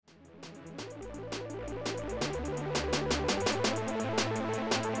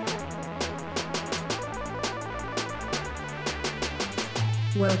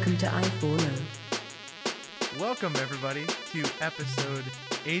Welcome to iFollow. Welcome, everybody, to episode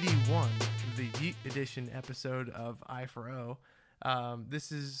 81, the Yeet Edition episode of I4O.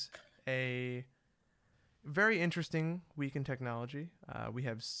 This is a very interesting week in technology. We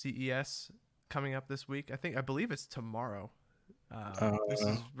have CES coming up this week. I believe it's tomorrow. This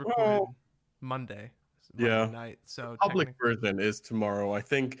is recorded Monday night. So public version is tomorrow. I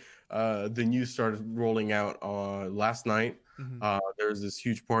think the news started rolling out last night. There's this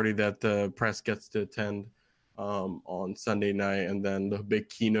huge party that the press gets to attend on Sunday night, and then the big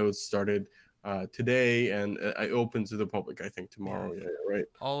keynotes started today, and it opens to the public, I think, tomorrow. Yeah, right.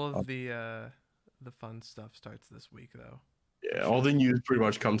 All of the fun stuff starts this week, though. Yeah, all the news pretty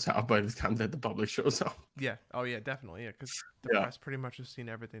much comes out by the time that the public shows up. Yeah. Oh, yeah, definitely. Yeah, because the press pretty much has seen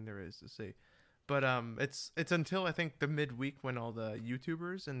everything there is to see. But it's until I think the midweek when all the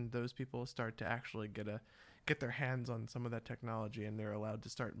YouTubers and those people start to actually get their hands on some of that technology, and they're allowed to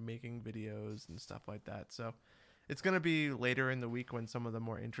start making videos and stuff like that. So it's going to be later in the week when some of the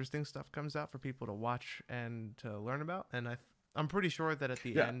more interesting stuff comes out for people to watch and to learn about. And I'm pretty sure that at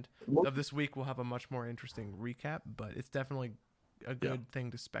the end of this week we'll have a much more interesting recap, but it's definitely a good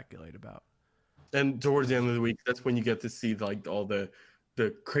thing to speculate about. And towards the end of the week, that's when you get to see like all the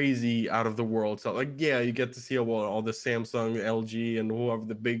crazy out of the world stuff. Like, you get to see all the Samsung, LG, and whoever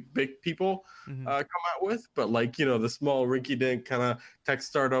the big people come out with. But like, the small rinky-dink kind of tech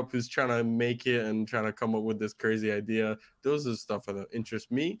startup who's trying to make it and trying to come up with this crazy idea. Those are stuff that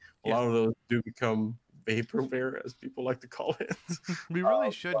interest me. A lot of those do become vaporware, as people like to call it. We really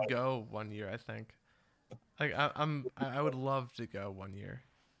should go one year, I think. Like I would love to go one year.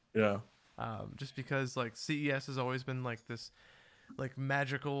 Yeah. Just because like CES has always been like this like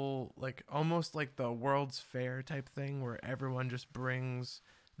magical, like almost like the World's Fair type thing where everyone just brings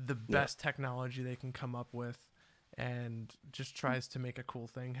the best technology they can come up with and just tries to make a cool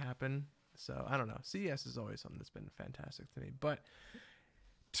thing happen. So I don't know. CES is always something that's been fantastic to me. But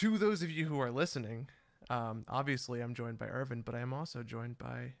to those of you who are listening, obviously I'm joined by Irvin, but I am also joined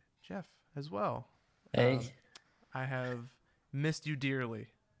by Jeff as well. Hey. I have missed you dearly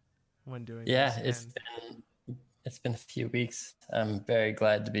when doing this. It's been a few weeks. I'm very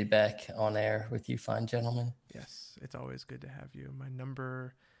glad to be back on air with you fine gentlemen. Yes, it's always good to have you. My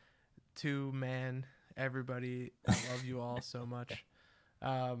number 2 man, everybody. I love you all so much.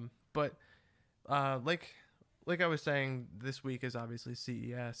 But like I was saying, this week is obviously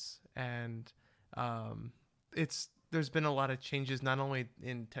CES, and there's been a lot of changes, not only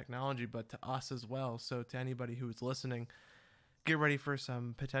in technology, but to us as well. So to anybody who is listening, get ready for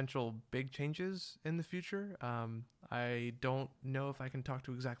some potential big changes in the future. I don't know if I can talk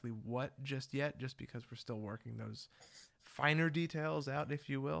to exactly what just yet, just because we're still working those finer details out, if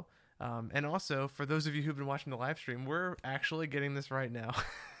you will. And also, for those of you who've been watching the live stream, we're actually getting this right now.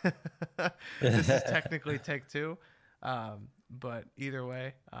 This is technically take 2. But either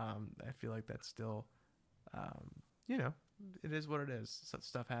way, I feel like that's still, it is what it is.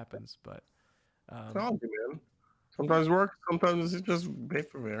 Stuff happens, but... Technology, man. Sometimes works, sometimes it's just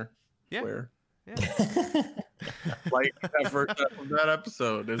vaporware. Yeah. Like that first that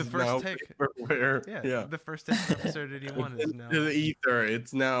episode is now vaporware. Yeah. The first episode 81 is now the ether.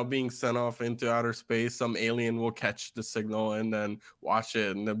 It's now being sent off into outer space. Some alien will catch the signal and then watch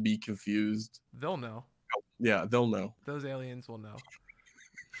it and then be confused. They'll know. Yeah, they'll know. Those aliens will know.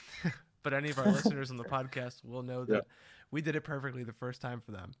 But any of our listeners on the podcast will know that we did it perfectly the first time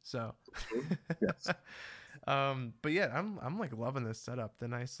for them. So yes. But yeah, I'm like loving this setup. The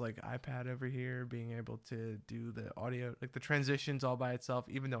nice like iPad over here, being able to do the audio, like the transitions all by itself,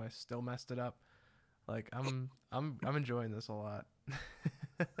 even though I still messed it up. Like I'm enjoying this a lot.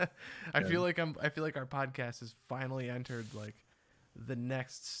 I feel like our podcast has finally entered like the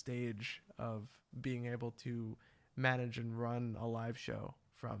next stage of being able to manage and run a live show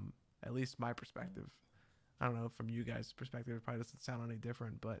from at least my perspective. I don't know, from you guys' perspective, it probably doesn't sound any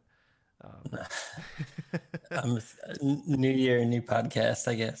different, but new year, new podcast,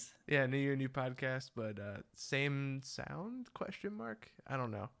 I guess. Yeah, new year, new podcast, but same sound? ? I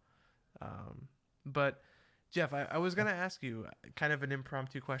don't know. But Jeff, I was gonna ask you kind of an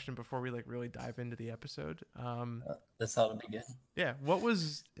impromptu question before we like really dive into the episode. That's how to begin. Yeah, what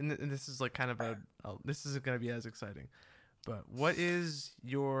was and this is like kind of this isn't gonna be as exciting, but what is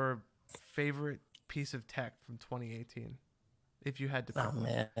your favorite piece of tech from 2018? If you had to pick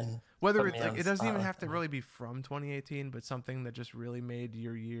man. Whether it's like, it doesn't even have to really be from 2018, but something that just really made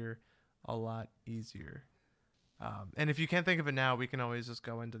your year a lot easier. And if you can't think of it now, we can always just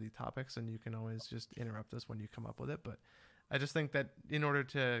go into the topics and you can always just interrupt us when you come up with it. But I just think that in order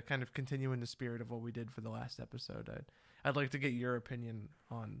to kind of continue in the spirit of what we did for the last episode, I'd like to get your opinion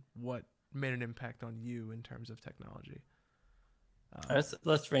on what made an impact on you in terms of technology.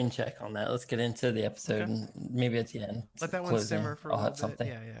 Let's rain check on that. Let's get into the episode, and maybe at the end. Let that one simmer for a little bit.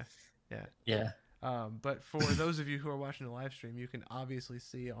 Something. Yeah. But for those of you who are watching the live stream, you can obviously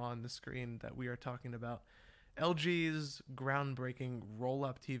see on the screen that we are talking about LG's groundbreaking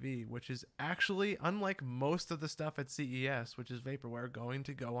roll-up TV, which is actually, unlike most of the stuff at CES, which is vaporware, going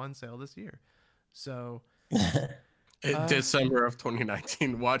to go on sale this year. So December of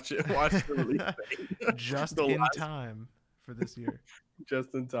 2019. Watch it. Watch the release date. Just in time for this year.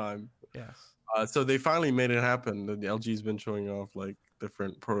 Just in time. Yes. So they finally made it happen. The LG's been showing off like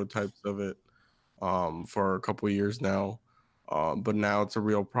different prototypes of it for a couple of years now. But now it's a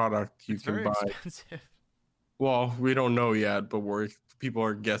real product you can buy. Expensive. Well, we don't know yet, but people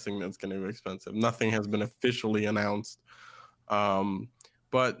are guessing that it's going to be expensive. Nothing has been officially announced.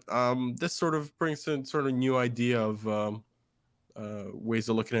 But this sort of brings in sort of new idea of ways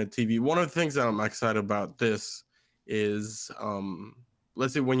of looking at TV. One of the things that I'm excited about this is,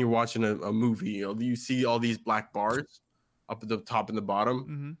 let's say when you're watching a movie, you see all these black bars up at the top and the bottom.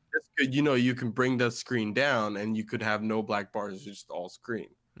 Mm-hmm. That's good. You can bring the screen down and you could have no black bars, it's just all screen.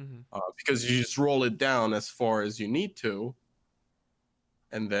 Mm-hmm. Because you just roll it down as far as you need to,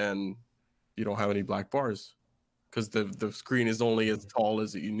 and then you don't have any black bars because the screen is only as tall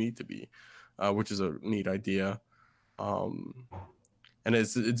as you need to be, which is a neat idea. And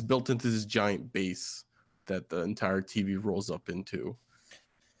it's built into this giant base that the entire TV rolls up into.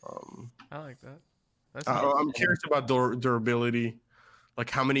 I like that. I'm curious about durability. Like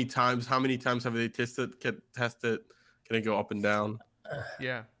how many times have they tested? Can it go up and down?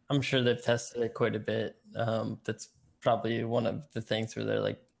 Yeah, I'm sure they've tested it quite a bit. That's probably one of the things where they're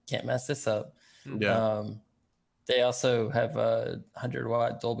like, can't mess this up. Yeah. They also have a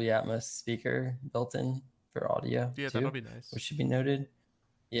 100-watt Dolby Atmos speaker built in for audio. Yeah, too, that'll be nice. Which should be noted.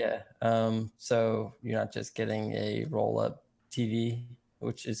 Yeah. So you're not just getting a roll-up TV,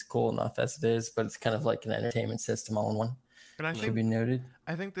 which is cool enough as it is, but it's kind of like an entertainment system all in one. And I should be noted.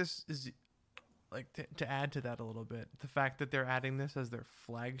 I think this is like to add to that a little bit. The fact that they're adding this as their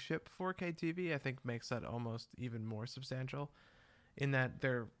flagship 4K TV, I think makes that almost even more substantial. In that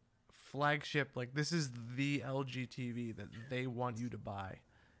their flagship, like this is the LG TV that they want you to buy,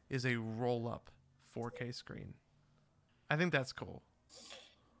 is a roll-up 4K screen. I think that's cool.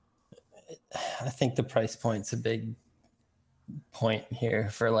 I think the price point's a big point here,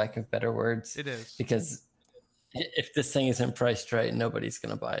 for lack of better words. It is. Because if this thing isn't priced right, nobody's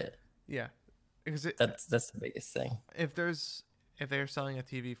going to buy it. Yeah. Because that's the biggest thing. If they're selling a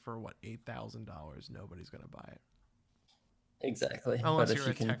TV for what, $8,000, nobody's going to buy it. Exactly. Unless but if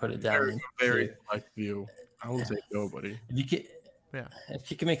you can put it down, very select view. I won't say nobody.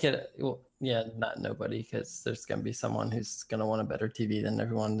 If you can make it, not nobody, because there's going to be someone who's going to want a better TV than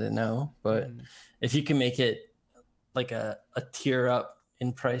everyone to know. But if you can make it like a tier up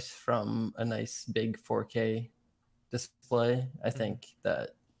in price from a nice big 4K display, I think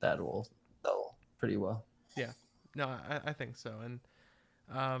that'll sell pretty well. Yeah, no, I think so.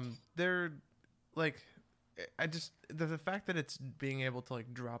 And they're like, the fact that it's being able to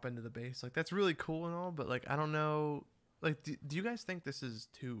like drop into the base, like that's really cool and all, but like I don't know, like do you guys think this is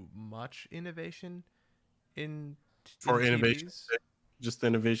too much innovation in innovation's sake? Just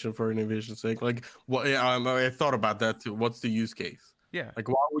innovation for innovation's sake? Like what? I thought about that too. What's the use case? Yeah, like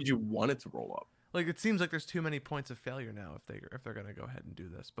why would you want it to roll up? Like it seems like there's too many points of failure now if they're gonna go ahead and do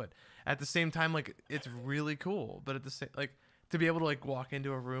this. But at the same time, like it's really cool. But at the same, like to be able to like walk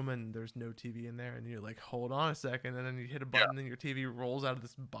into a room and there's no TV in there, and you're like, hold on a second, and then you hit a button and your TV rolls out of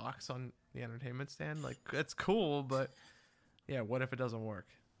this box on the entertainment stand. Like that's cool, but yeah, what if it doesn't work?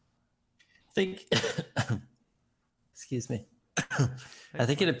 I think. Excuse me. I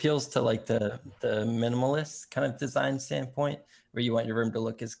think it appeals to like the minimalist kind of design standpoint, where you want your room to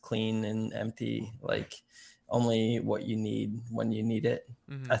look as clean and empty, like only what you need when you need it.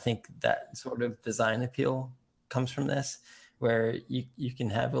 I think that sort of design appeal comes from this, where you can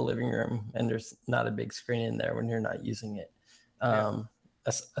have a living room and there's not a big screen in there when you're not using it.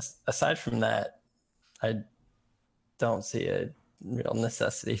 Aside from that, I don't see a real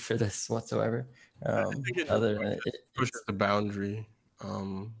necessity for this whatsoever. Other than it pushes the boundary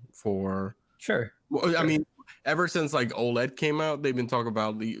for sure. Well, I mean, ever since like OLED came out, they've been talking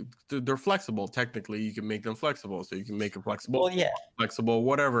about they're flexible. Technically, you can make them flexible, so you can make it flexible. Well, yeah, flexible,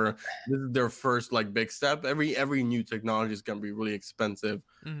 whatever. This is their first like big step. Every new technology is gonna be really expensive.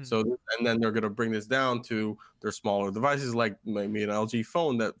 So and then they're gonna bring this down to their smaller devices, like maybe an LG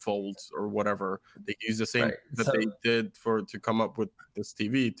phone that folds or whatever. They use the same that they did to come up with this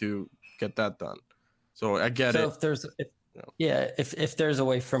TV to get that done. So I get So it. if there's a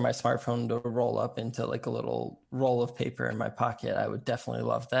way for my smartphone to roll up into like a little roll of paper in my pocket, I would definitely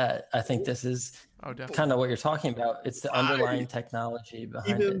love that. I think this is kind of what you're talking about. It's the underlying technology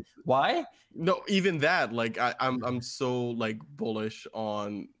behind it. Why? No, even that, like I'm so like bullish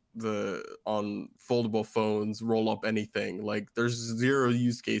on foldable phones, roll up anything. Like there's zero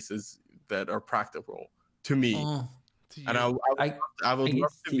use cases that are practical to me. And I would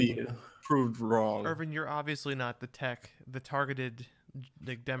love to be proved wrong. Irvin, you're obviously not the targeted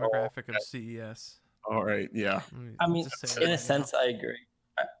like demographic of CES. All right, yeah. I mean, in a sense, I agree.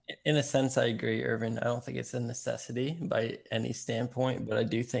 In a sense, I agree, Irvin. I don't think it's a necessity by any standpoint, but I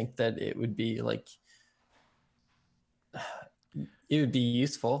do think that it would be like it would be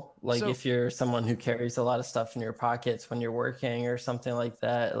useful. Like if you're someone who carries a lot of stuff in your pockets when you're working or something like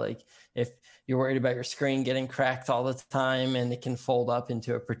that. Like if you're worried about your screen getting cracked all the time and it can fold up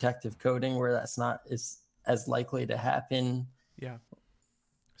into a protective coating where that's not as likely to happen. Yeah.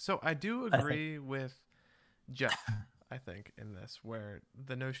 So I do agree with Jeff, I think, in this, where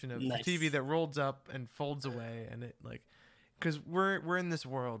the notion of Nice. the TV that rolls up and folds away, and it like, because we're in this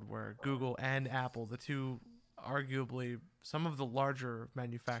world where Google and Apple, the two arguably some of the larger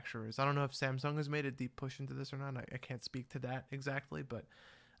manufacturers, I don't know if Samsung has made a deep push into this or not. I can't speak to that exactly, but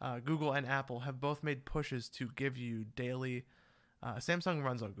Google and Apple have both made pushes to give you daily. Samsung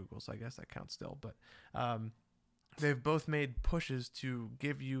runs on Google, so I guess that counts still, but. They've both made pushes to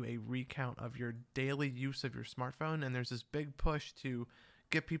give you a recount of your daily use of your smartphone, and there's this big push to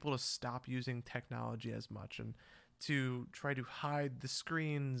get people to stop using technology as much and to try to hide the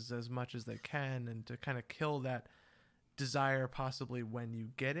screens as much as they can and to kind of kill that desire possibly when you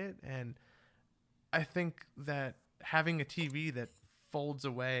get it. And I think that having a TV that folds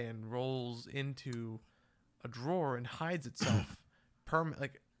away and rolls into a drawer and hides itself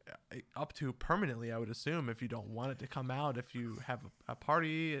up to permanently, I would assume, if you don't want it to come out. If you have a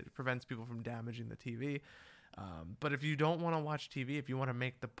party, it prevents people from damaging the TV. But if you don't want to watch TV, if you want to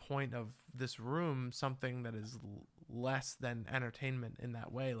make the point of this room something that is less than entertainment in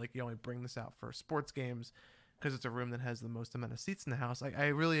that way, like you only bring this out for sports games because it's a room that has the most amount of seats in the house. I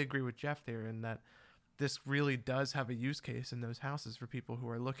really agree with Jeff there in that this really does have a use case in those houses for people who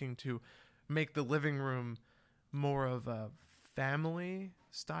are looking to make the living room more of a family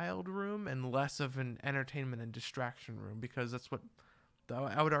styled room and less of an entertainment and distraction room, because that's what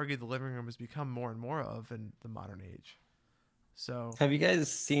I would argue the living room has become more and more of in the modern age. So have you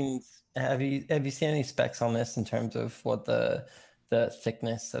seen any specs on this in terms of what the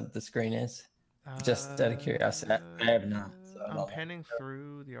thickness of the screen is? Just out of curiosity. I have not. So I'm panning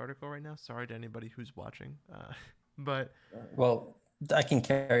through the article right now. Sorry to anybody who's watching. But well, I can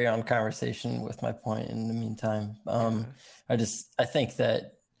carry on conversation with my point in the meantime. I think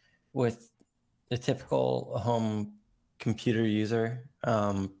that with the typical home computer user,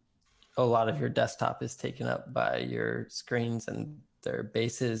 a lot of your desktop is taken up by your screens and their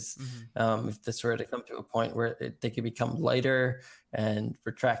bases. If this were to come to a point where they could become lighter and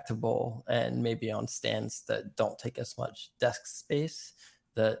retractable and maybe on stands that don't take as much desk space,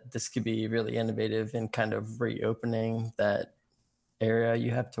 that this could be really innovative in kind of reopening that area you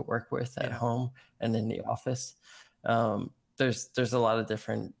have to work with at home and in the office. There's a lot of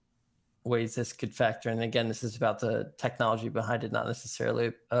different ways this could factor in. Again, this is about the technology behind it, not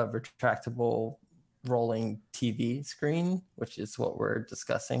necessarily a retractable rolling TV screen, which is what we're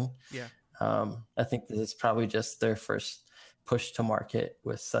discussing. I think this is probably just their first push to market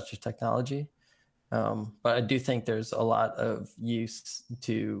with such a technology. But I do think there's a lot of use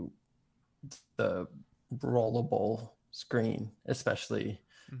to the rollable screen, especially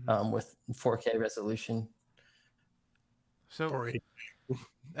with 4K resolution. So, Sorry. Go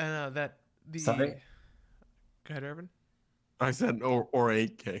ahead, Irvin. I said or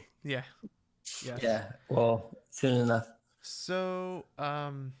 8K. Yeah. Yes. Yeah. Well, soon enough. So,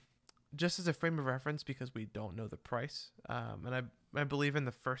 just as a frame of reference, because we don't know the price, and I believe in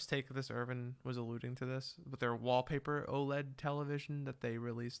the first take of this, Irvin was alluding to this, but their wallpaper OLED television that they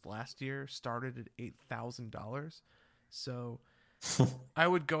released last year started at $8,000. So I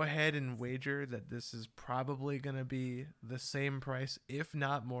would go ahead and wager that this is probably going to be the same price, if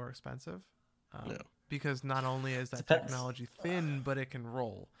not more expensive, because not only is that technology thin, but it can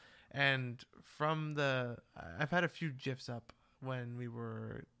roll. And I've had a few GIFs up when we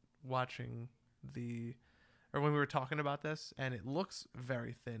were watching when we were talking about this, and it looks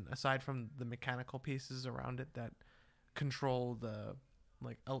very thin, aside from the mechanical pieces around it that control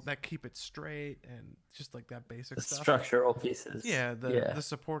that keep it straight and just like that basic stuff. Structural pieces. Yeah, the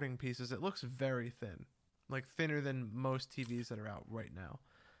supporting pieces. It looks very thin, like thinner than most TVs that are out right now.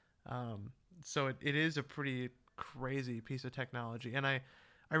 So it is a pretty crazy piece of technology, and I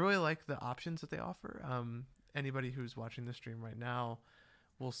really like the options that they offer. Anybody who's watching the stream right now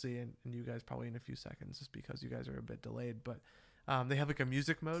will see, and you guys probably in a few seconds, just because you guys are a bit delayed. But they have like a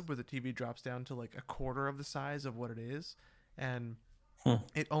music mode where the TV drops down to like a quarter of the size of what it is, and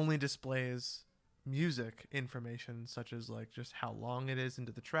it only displays music information such as like just how long it is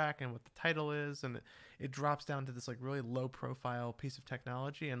into the track and what the title is, and it drops down to this like really low profile piece of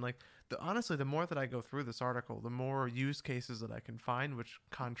technology. And like honestly, the more that I go through this article, the more use cases that I can find, which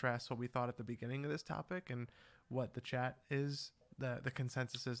contrasts what we thought at the beginning of this topic and what the chat is, the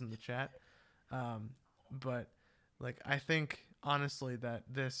consensus is in the chat. But like I think honestly that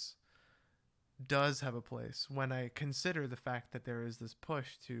this does have a place when I consider the fact that there is this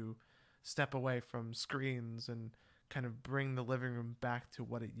push to step away from screens and kind of bring the living room back to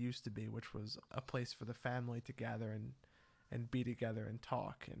what it used to be, which was a place for the family to gather and be together and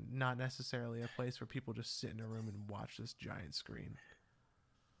talk, and not necessarily a place where people just sit in a room and watch this giant screen.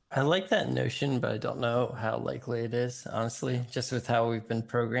 I like that notion, but I don't know how likely it is, honestly, just with how we've been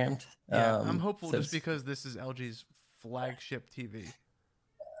programmed. Yeah, I'm hopeful just because this is LG's flagship TV.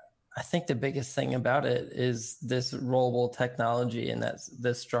 I think the biggest thing about it is this rollable technology, and that's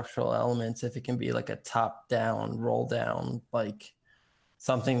the structural elements. If it can be like a top down, roll down, like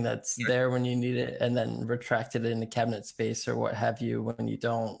something that's there when you need it, and then retracted in the cabinet space or what have you when you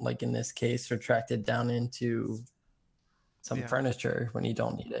don't, like in this case, retracted down into some furniture when you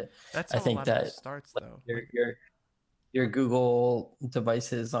don't need it. That's how I think that starts, like, though. Your Google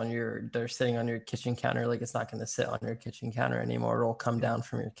devices they're sitting on your kitchen counter. Like it's not going to sit on your kitchen counter anymore. It'll come down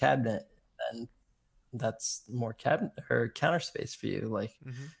from your cabinet, and that's more cabinet or counter space for you. Like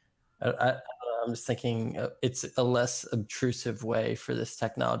I'm just thinking it's a less obtrusive way for this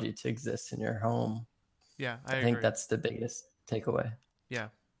technology to exist in your home. Yeah, I think that's the biggest takeaway. Yeah,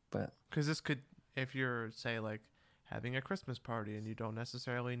 but because this could, if you're say like having a Christmas party and you don't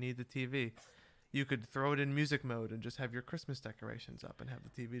necessarily need the TV, you could throw it in music mode and just have your Christmas decorations up and have the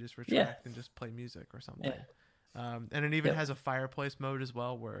TV just retract and just play music or something. Yeah. And it even has a fireplace mode as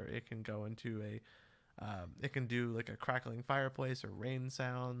well, where it can go into it can do like a crackling fireplace or rain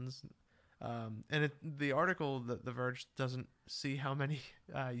sounds. And the article, The Verge doesn't see how many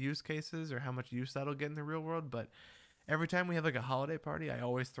use cases or how much use that'll get in the real world, but every time we have like a holiday party, I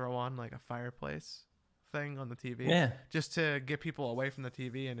always throw on like a fireplace thing on the TV, just to get people away from the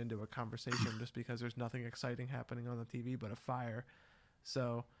TV and into a conversation, just because there's nothing exciting happening on the TV but a fire.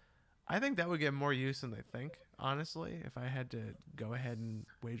 So I think that would get more use than they think, honestly, if I had to go ahead and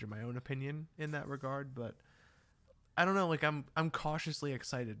wager my own opinion in that regard. But I don't know, like I'm cautiously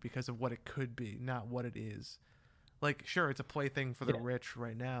excited because of what it could be, not what it is. Like, sure, it's a plaything for the rich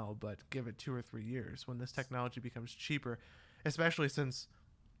right now, but give it 2 or 3 years when this technology becomes cheaper, especially since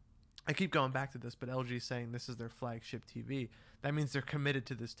I keep going back to this, but LG is saying this is their flagship TV. That means they're committed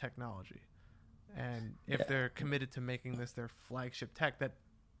to this technology. And if they're committed to making this their flagship tech, that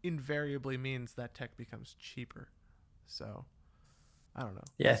invariably means that tech becomes cheaper. So, I don't know.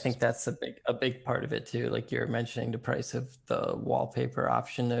 Yeah, I think that's a big part of it too. Like you're mentioning the price of the wallpaper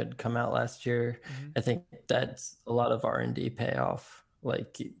option that had come out last year. I think that's a lot of R&D payoff.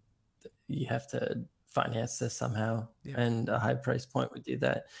 Like you have to finance this somehow, and a high price point would do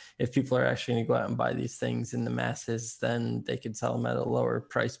that. If people are actually going to go out and buy these things in the masses, then they could sell them at a lower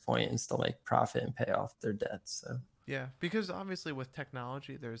price point and still make profit and pay off their debts. So yeah, because obviously with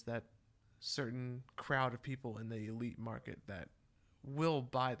technology, there's that certain crowd of people in the elite market that will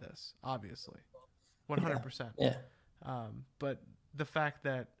buy this, obviously, 100%. Yeah. But the fact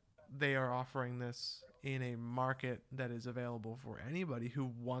that they are offering this in a market that is available for anybody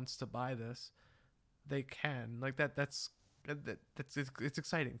who wants to buy this, they can, like that's it's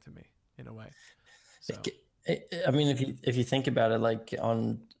exciting to me in a way. So I mean, if you think about it, like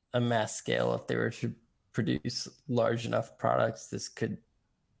on a mass scale, if they were to produce large enough products, this could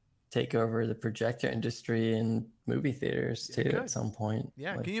take over the projector industry and movie theaters too at some point.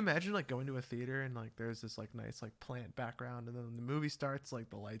 Yeah, like, can you imagine like going to a theater and like there's this like nice like plant background, and then when the movie starts,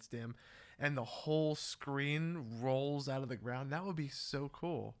 like the lights dim and the whole screen rolls out of the ground? That would be so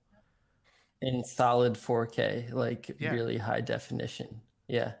cool. In solid 4K, like really high definition.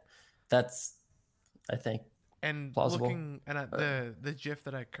 Yeah, that's, I think, and plausible. Looking and the GIF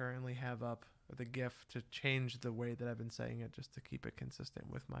that I currently have up, or the GIF, to change the way that I've been saying it just to keep it consistent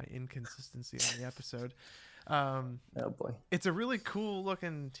with my inconsistency on the episode. Oh boy, it's a really cool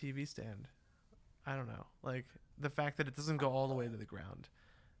looking TV stand. I don't know, like the fact that it doesn't go all the way to the ground.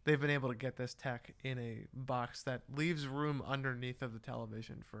 they've been able to get this tech in a box that leaves room underneath of the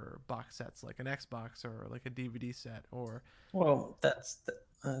television for box sets like an Xbox or like a DVD set or. Well, that's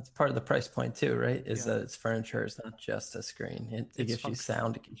part of the price point too, right? Is that it's furniture. It's not just a screen. It gives you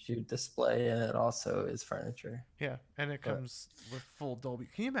sound, it gives you display, and it also is furniture. Yeah, and it comes with full Dolby.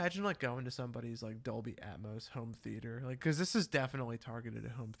 Can you imagine like going to somebody's like Dolby Atmos home theater? Like, because this is definitely targeted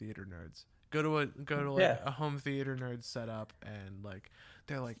at home theater nerds. Go to like a home theater nerd setup, and like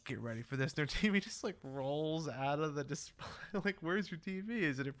they're like, get ready for this. And their TV just like rolls out of the display. Like, where's your TV?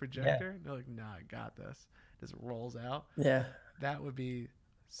 Is it a projector? And they're like, nah, I got this. Just rolls out. Yeah, that would be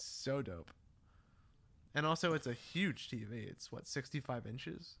so dope. And also, it's a huge TV. It's 65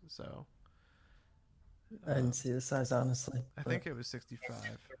 inches. So I didn't see the size honestly. I think it was 65. There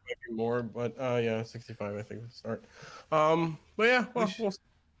might be more, but yeah, 65. I think would start. But yeah,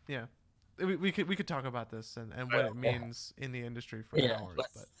 yeah. We could talk about this and what it means in the industry for hours,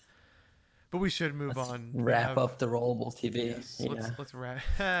 but we should move on. Wrap up the rollable TV. Yes, let's wrap.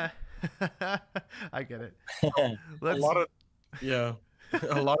 I get it. A lot of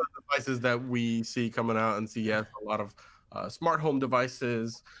devices that we see coming out and CES, a lot of smart home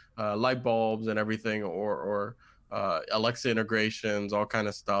devices, light bulbs and everything, or Alexa integrations, all kind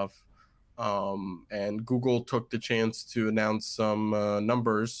of stuff. And Google took the chance to announce some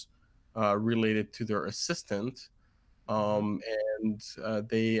numbers related to their assistant, and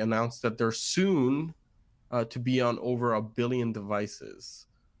they announced that they're soon to be on over 1 billion devices,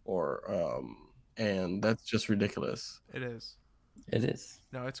 and that's just ridiculous. It is.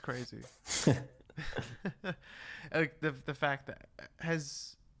 No, it's crazy. Like the fact that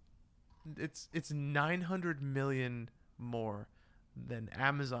it's 900 million more than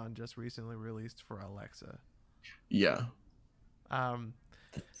Amazon just recently released for Alexa. Yeah.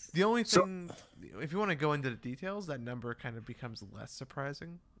 The only thing, if you want to go into the details, that number kind of becomes less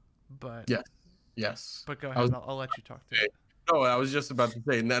surprising. But yes. But go ahead. I'll let you talk to it. No, I was just about to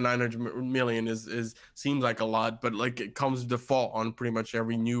say that 900 million is seems like a lot, but like it comes default on pretty much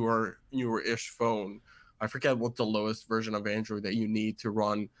every newer-ish phone. I forget what the lowest version of Android that you need to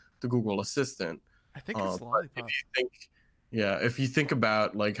run the Google Assistant. I think it's Lollipop. If you think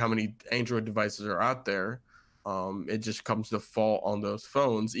about like how many Android devices are out there, it just comes default on those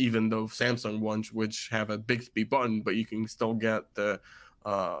phones, even though Samsung ones, which have a Bixby button, but you can still get the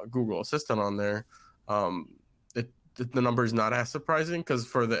Google Assistant on there. The number is not as surprising because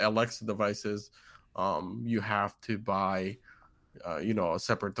for the Alexa devices, you have to buy, a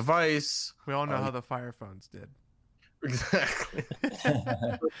separate device. We all know how the Fire phones did. Exactly.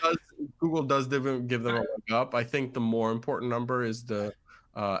 Google does give them a leg up. I think the more important number is the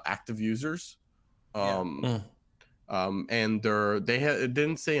active users. And it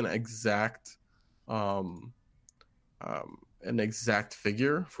didn't say an exact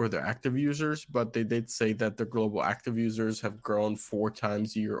figure for their active users, but they did say that the global active users have grown 4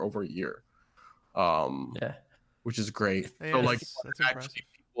 times year over year. Which is great. Yeah, so like that's actually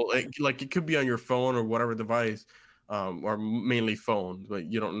people, like it could be on your phone or whatever device, or mainly phone, but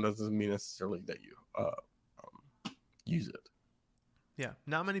doesn't mean necessarily that you use it. Yeah,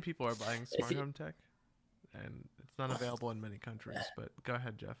 not many people are buying smart home tech, and it's not available in many countries. But go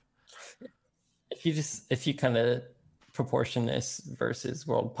ahead, Jeff. If you kind of proportion this versus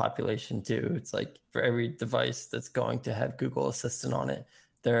world population too, it's like for every device that's going to have Google Assistant on it,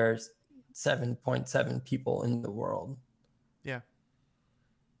 there's 7.7 people in the world. Yeah,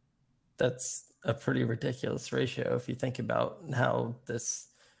 that's a pretty ridiculous ratio if you think about how this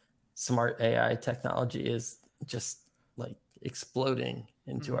smart AI technology is just like exploding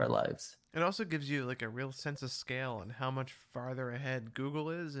into our lives. It also gives you like a real sense of scale and how much farther ahead Google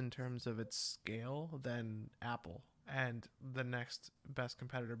is in terms of its scale than Apple and the next best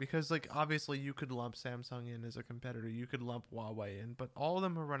competitor, because like obviously you could lump Samsung in as a competitor, you could lump Huawei in, but all of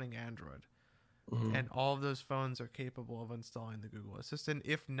them are running Android. And all of those phones are capable of installing the Google Assistant,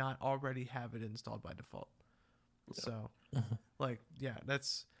 if not already have it installed by default. So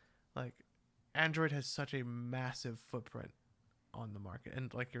that's like Android has such a massive footprint on the market,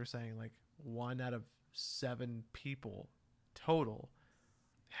 and like you're saying, like 1 out of 7 people total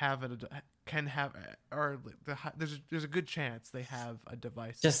there's a good chance they have a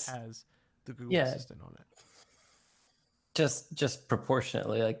device that has the Google Assistant on it. Just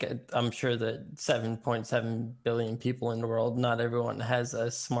proportionately, like I'm sure that 7.7 billion people in the world, not everyone has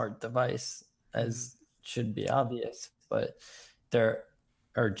a smart device, as should be obvious, but there's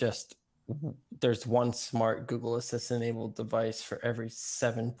one smart Google Assistant enabled device for every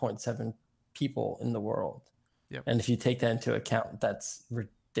 7.7 people in the world. Yep. And if you take that into account, that's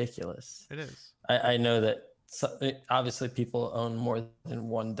ridiculous. It is. I know that obviously people own more than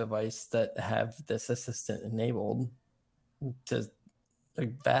one device that have this assistant enabled to a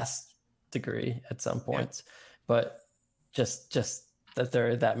vast degree at some points, but just that there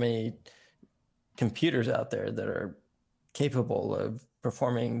are that many computers out there that are capable of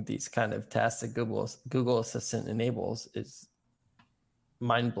performing these kind of tasks that Google Assistant enables is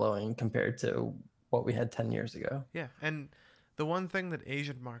mind-blowing compared to what we had 10 years ago. Yeah, and the one thing that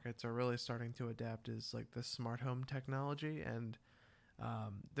Asian markets are really starting to adapt is like the smart home technology. And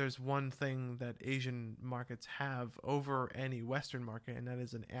there's one thing that Asian markets have over any Western market, and that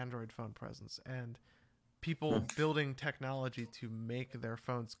is an Android phone presence. And people building technology to make their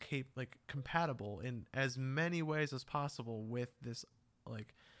phones compatible in as many ways as possible with this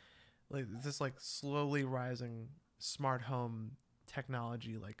like slowly rising smart home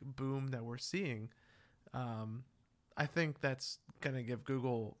technology boom that we're seeing. I think that's gonna give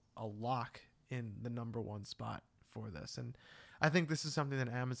Google a lock in the number one spot for this. And I think this is something that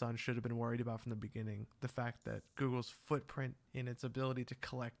Amazon should have been worried about from the beginning. The fact that Google's footprint in its ability to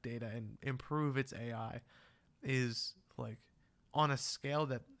collect data and improve its AI is on a scale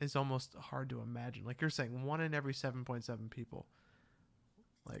that is almost hard to imagine. Like you're saying, 1 in every 7.7 people.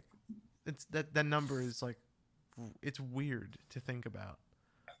 It's that number is it's weird to think about.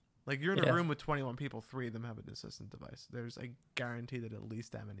 You're in a room with 21 people, 3 of them have an assistant device. There's a guarantee that at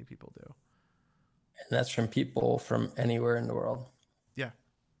least that many people do. And that's from people from anywhere in the world. Yeah.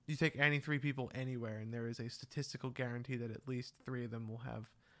 You take any 3 people anywhere, and there is a statistical guarantee that at least 3 of them will have.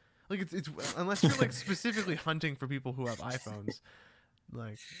 It's unless you're specifically hunting for people who have iPhones.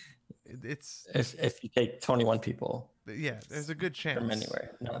 It's if you take 21 people. Yeah, there's a good chance from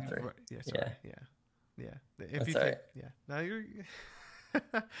anywhere, not 3. Right. Yeah, sorry. Yeah. If that's you take, now you're.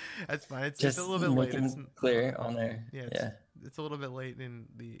 That's fine. It's just a little bit late. It's clear on there. It's a little bit late in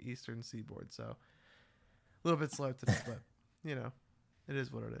the Eastern Seaboard, so a little bit slow today, but it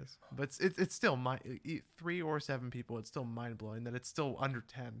is what it is. But it's still 3 or 7 people. It's still mind blowing that it's still under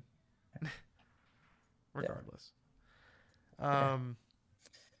 10, regardless. I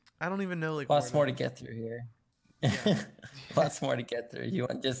don't even know lots more to get through here. Yeah. Lots more to get through. You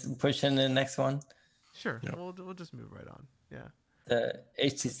want just push in the next one? Sure. Yep. We'll just move right on. Yeah. The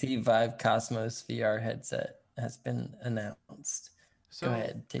HTC Vive Cosmos VR headset has been announced. So, go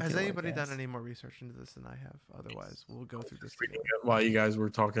ahead. Has anybody done any more research into this than I have? Otherwise, we'll go through this while you guys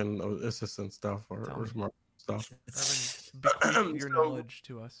were talking assistant stuff or smart stuff. Evan, your knowledge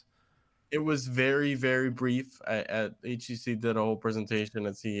to us. It was very, very brief. At HTC did a whole presentation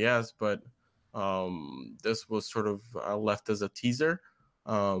at CES, but this was sort of left as a teaser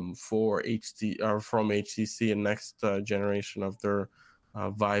from HTC and next generation of their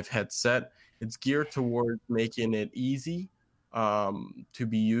Vive headset. It's geared towards making it easy to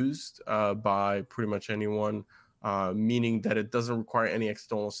be used by pretty much anyone, meaning that it doesn't require any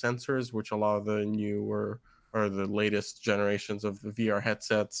external sensors, which a lot of the newer or the latest generations of the VR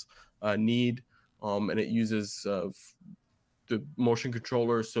headsets need, and it uses the motion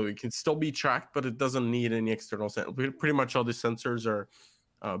controller, so it can still be tracked, but it doesn't need any external sensors. Pretty much all the sensors are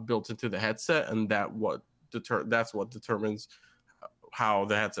built into the headset, and that's what determines how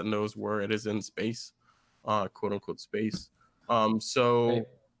the headset knows where it is in space, quote unquote space.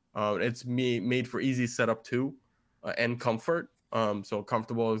 It's made for easy setup too, and comfort. So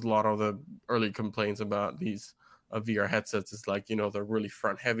comfortable is a lot of the early complaints about these VR headsets is they're really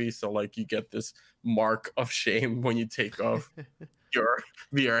front heavy, so you get this mark of shame when you take off your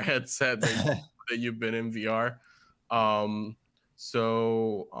VR headset that you've been in VR.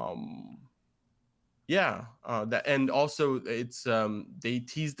 That, and also it's they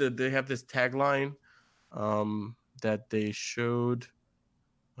teased that they have this tagline that they showed.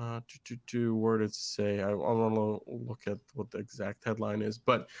 Where did it say? I want to look at what the exact headline is,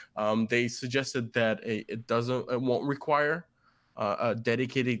 but they suggested that it won't require a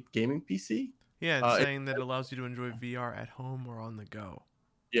dedicated gaming PC. Yeah, it's saying that it allows you to enjoy VR at home or on the go.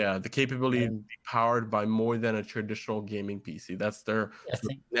 Yeah, the capability to be powered by more than a traditional gaming PC. That's their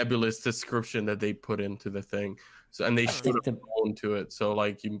nebulous description that they put into the thing. So, and they should have gone to it. So,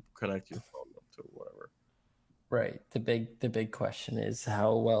 you connect your phone up to whatever. Right. The big question is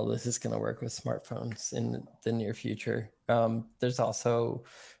how well this is going to work with smartphones in the near future. There's also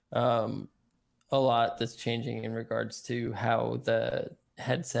a lot that's changing in regards to how the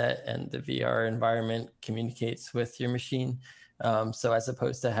headset and the VR environment communicates with your machine. So as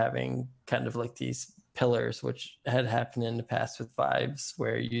opposed to having kind of these pillars, which had happened in the past with Vives,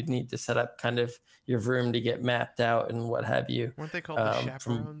 where you'd need to set up kind of your room to get mapped out and what have you. Weren't they called the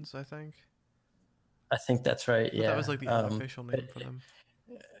chaperones, I think? I think that's right. Yeah, that was the unofficial name for them.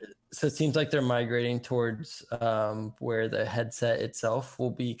 So it seems like they're migrating towards where the headset itself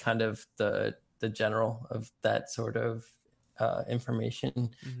will be kind of the general of that sort of information.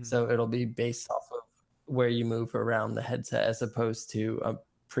 Mm-hmm. So it'll be based off of where you move around the headset, as opposed to a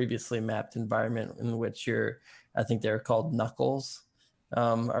previously mapped environment in which I think they're called knuckles,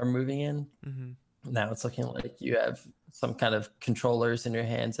 are moving in. Mm-hmm. Now it's looking like you have some kind of controllers in your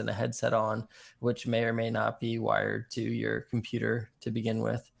hands and a headset on, which may or may not be wired to your computer to begin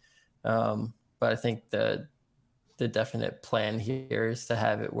with. But I think the definite plan here is to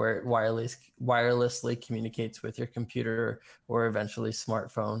have it where it wirelessly communicates with your computer or eventually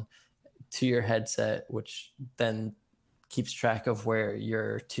smartphone to your headset, which then keeps track of where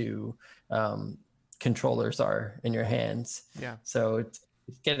your two controllers are in your hands. Yeah. So it's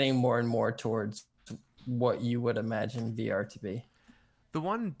getting more and more towards what you would imagine VR to be. The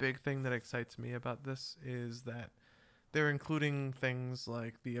one big thing that excites me about this is that they're including things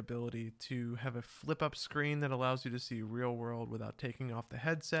like the ability to have a flip up screen that allows you to see real world without taking off the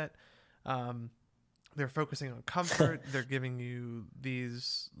headset. They're focusing on comfort. They're giving you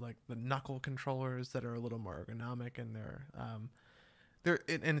these like the knuckle controllers that are a little more ergonomic, and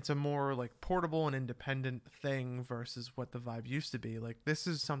and it's a more like portable and independent thing versus what the Vive used to be. Like this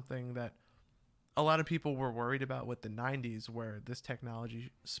is something that a lot of people were worried about with the 90s, where this technology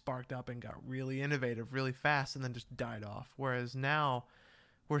sparked up and got really innovative really fast and then just died off. Whereas now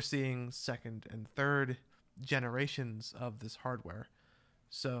we're seeing second and third generations of this hardware.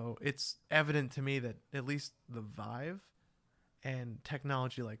 So it's evident to me that at least the Vive and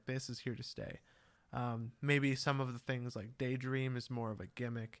technology like this is here to stay. Maybe some of the things like Daydream is more of a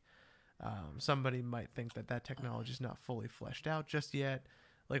gimmick. Somebody might think that technology is not fully fleshed out just yet.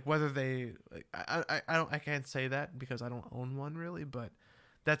 Like whether they, I can't say that because I don't own one really, but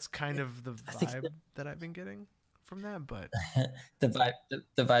that's kind of the vibe that I've been getting from that. But the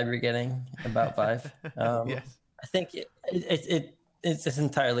vibe you're getting about Vive, yes, I think it's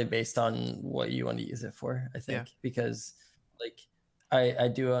entirely based on what you want to use it for. I think because like I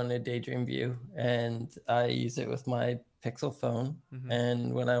do own a Daydream View and I use it with my Pixel phone,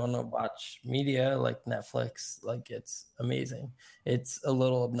 and when I want to watch media like Netflix, like it's amazing. It's a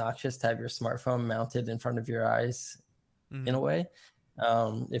little obnoxious to have your smartphone mounted in front of your eyes in a way.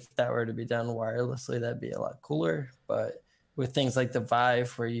 If that were to be done wirelessly, that'd be a lot cooler. But with things like the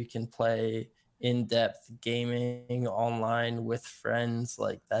Vive, where you can play in-depth gaming online with friends,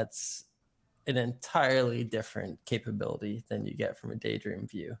 like that's an entirely different capability than you get from a Daydream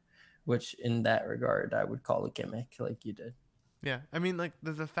View, which in that regard I would call a gimmick, like you did. Yeah, I mean, like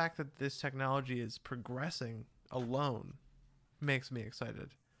the fact that this technology is progressing alone makes me excited.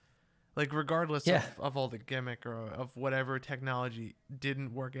 Like regardless of all the gimmick or of whatever technology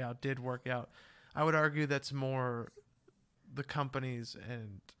did work out, I would argue that's more the companies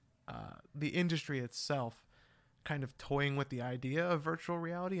and the industry itself kind of toying with the idea of virtual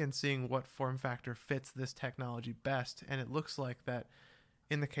reality and seeing what form factor fits this technology best. And it looks like that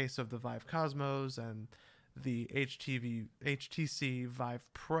in the case of the Vive Cosmos and the HTC Vive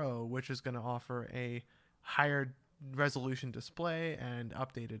Pro, which is going to offer a higher resolution display and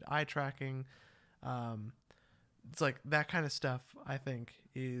updated eye tracking. It's like that kind of stuff, I think,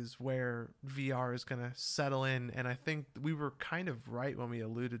 is where VR is going to settle in. And I think we were kind of right when we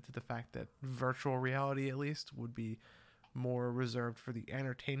alluded to the fact that virtual reality, at least, would be more reserved for the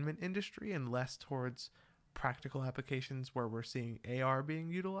entertainment industry and less towards practical applications where we're seeing AR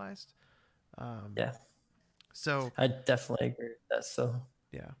being utilized. So I definitely agree with that. So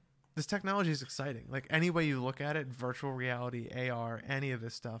yeah, this technology is exciting. Like any way you look at it, virtual reality, AR, any of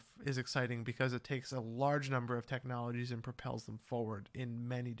this stuff is exciting because it takes a large number of technologies and propels them forward in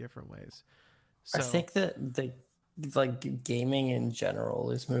many different ways. So I think that like gaming in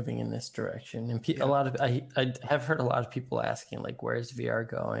general is moving in this direction, and a lot of I have heard a lot of people asking like, where's VR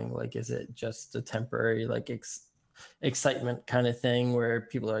going? Like, is it just a temporary like excitement kind of thing where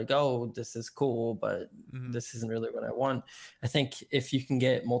people are like, oh, this is cool, but this isn't really what I want. I think if you can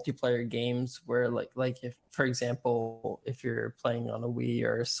get multiplayer games where like if, for example, if you're playing on a Wii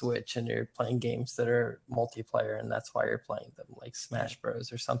or a Switch and you're playing games that are multiplayer and that's why you're playing them, like Smash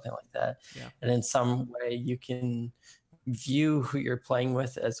Bros or something like that, and in some way you can view who you're playing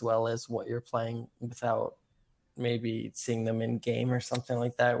with as well as what you're playing without maybe seeing them in game or something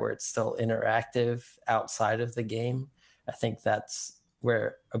like that, where it's still interactive outside of the game. I think that's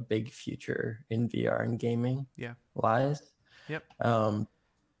where a big future in VR and gaming lies. Yep.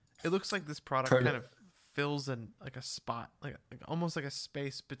 It looks like this product kind of fills in like a spot, like almost like a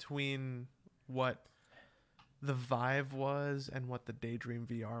space between what the Vive was and what the Daydream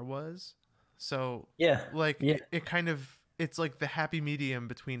VR was. So it it's like the happy medium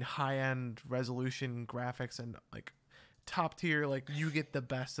between high-end resolution graphics and like top tier, like you get the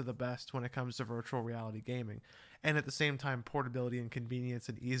best of the best when it comes to virtual reality gaming, and at the same time portability and convenience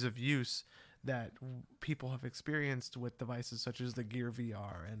and ease of use that people have experienced with devices such as the Gear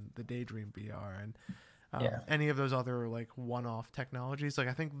VR and the Daydream VR and any of those other like one-off technologies. Like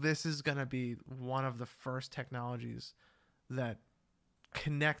I think this is going to be one of the first technologies that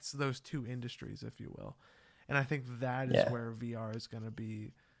connects those two industries, if you will. And I think that is where VR is going to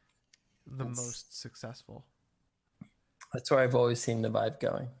be the most successful. That's where I've always seen the Vive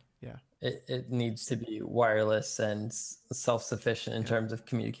going. Yeah. It needs to be wireless and self-sufficient in terms of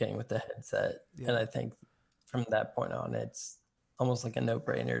communicating with the headset. Yeah. And I think from that point on, it's almost like a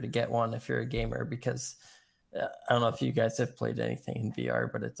no-brainer to get one if you're a gamer, because I don't know if you guys have played anything in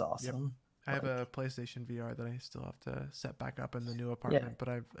VR, but it's awesome. Yep. I have a PlayStation VR that I still have to set back up in the new apartment, but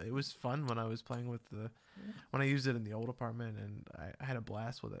it was fun when I was playing with when I used it in the old apartment, and I had a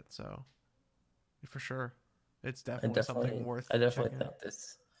blast with it. So for sure, it's definitely something worth. I definitely think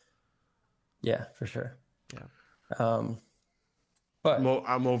this. Yeah, for sure. Yeah. But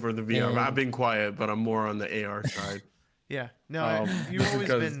I'm over the VR. I've been quiet, but I'm more on the AR side. Yeah. No, you've always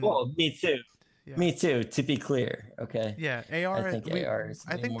been. Well, me too. Yeah. Me too. To be clear, okay. Yeah, AR. I think AR is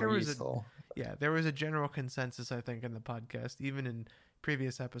more useful. There was a general consensus, I think, in the podcast, even in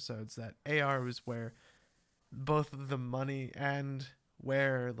previous episodes, that AR was where both the money and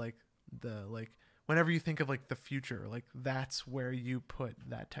where whenever you think of like the future, like that's where you put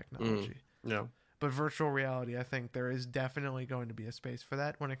that technology. Yeah. But virtual reality, I think there is definitely going to be a space for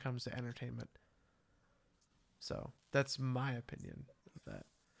that when it comes to entertainment. So that's my opinion of that.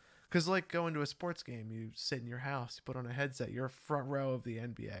 Because like going to a sports game, you sit in your house, you put on a headset, you're front row of the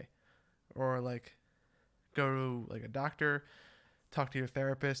NBA. Or like go to like a doctor, talk to your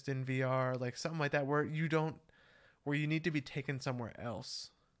therapist in VR, like something like that, where you need to be taken somewhere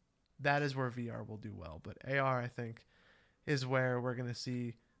else. That is where VR will do well. But AR, I think, is where we're going to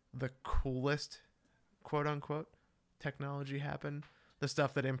see the coolest, quote unquote, technology happen. The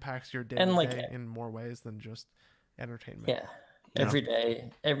stuff that impacts your day to day in more ways than just entertainment. Yeah.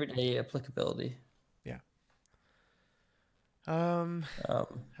 Everyday applicability. Yeah.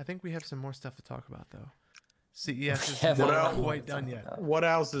 I think we have some more stuff to talk about though. CES is not quite done yet. What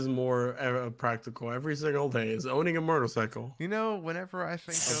else is more practical every single day is owning a motorcycle. You know, whenever I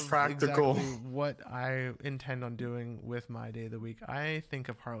think of practical exactly what I intend on doing with my day of the week, I think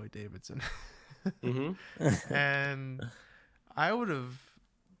of Harley Davidson. And I would have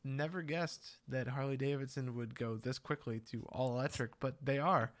never guessed that Harley Davidson would go this quickly to all electric, but they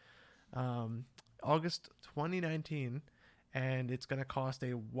are. August 2019. And it's going to cost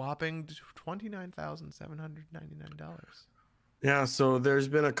a whopping $29,799. Yeah, so there's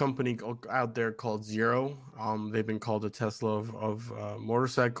been a company out there called Zero. They've been called the Tesla of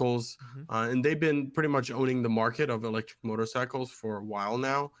motorcycles, and they've been pretty much owning the market of electric motorcycles for a while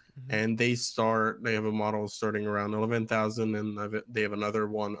now. And they have a model starting around 11,000, and they have another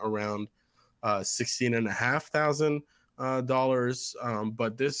one around $16,500.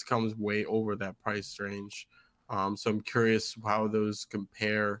 But this comes way over that price range. So I'm curious how those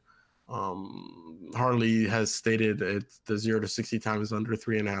compare. Harley has stated the 0 to 60 time is under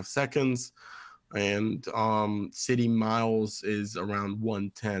 3.5 seconds, and city miles is around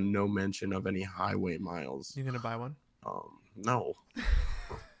 110. No mention of any highway miles. You gonna buy one? No.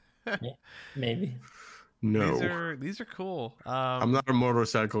 Maybe. No. These are cool. I'm not a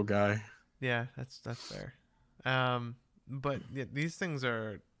motorcycle guy. Yeah, that's fair. But yeah, these things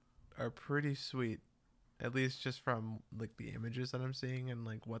are pretty sweet. At least just from like the images that I'm seeing and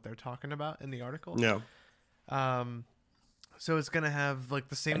like what they're talking about in the article. Yeah. So it's gonna have like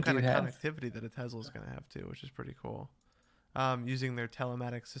the same kind of connectivity that a Tesla is gonna have too, which is pretty cool. Using their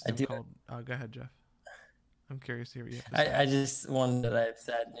telematics system called. Go ahead, Jeff. I'm curious to hear what you have to say. I just wanted that I have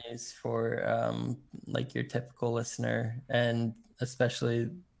sad news for like your typical listener, and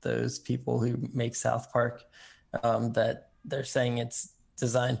especially those people who make South Park, that they're saying it's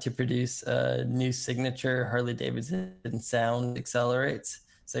designed to produce a new signature Harley Davidson sound accelerates,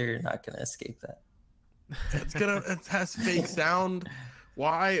 so you're not going to escape that. It has fake sound.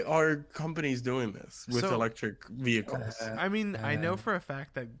 Why are companies doing this with electric vehicles? I mean, I know for a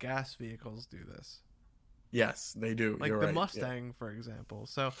fact that gas vehicles do this. Yes, they do. Like You're the right. Mustang, for example.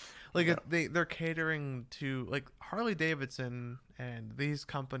 So, like, they're catering to like Harley Davidson and these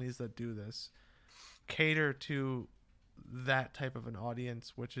companies that do this cater to that type of an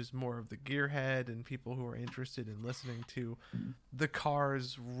audience, which is more of the gearhead and people who are interested in listening to the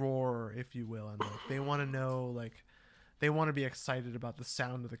cars roar, if you will, and like they want to know like they want to be excited about the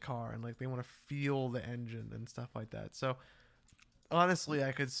sound of the car and like they want to feel the engine and stuff like that. So honestly,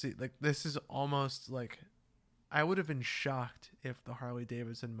 I could see like this is almost like I would have been shocked if the Harley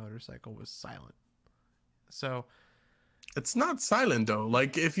Davidson motorcycle was silent. So it's not silent though.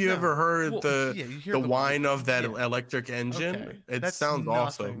 Like if you ever heard the whine of that electric engine, it sounds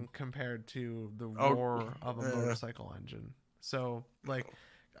awesome compared to the roar of a motorcycle engine. So like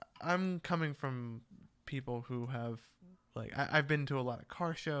I'm coming from people who have like I've been to a lot of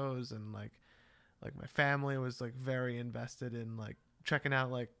car shows, and like my family was like very invested in like checking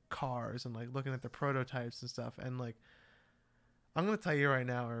out like cars and like looking at the prototypes and stuff. And like I'm gonna tell you right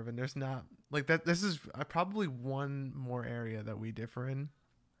now, Irvin, there's not like that. This is probably one more area that we differ in.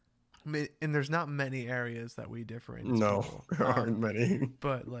 And there's not many areas that we differ in. No, there aren't many.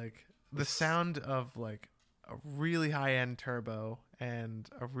 But like the sound of like a really high-end turbo and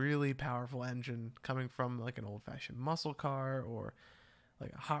a really powerful engine coming from like an old-fashioned muscle car or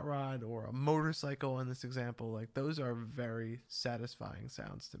like a hot rod or a motorcycle in this example, like those are very satisfying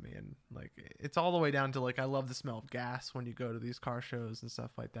sounds to me. And like it's all the way down to like I love the smell of gas when you go to these car shows and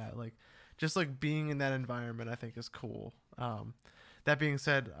stuff like that. Like just like being in that environment I think is cool. That being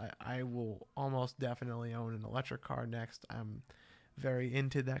said, I will almost definitely own an electric car next. I'm very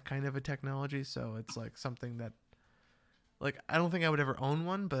into that kind of a technology, so it's like something that like I don't think I would ever own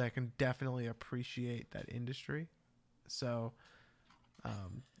one, but I can definitely appreciate that industry. So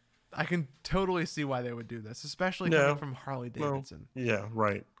I can totally see why they would do this, especially coming from Harley Davidson. Well, yeah,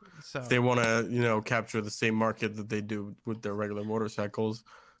 right. So if they want to, capture the same market that they do with their regular motorcycles.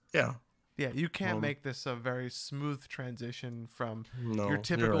 Yeah. Yeah, you can't make this a very smooth transition from your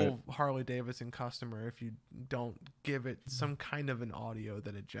typical Harley Davidson customer if you don't give it some kind of an audio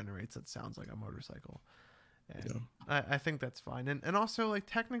that it generates that sounds like a motorcycle. And I think that's fine. And also, like,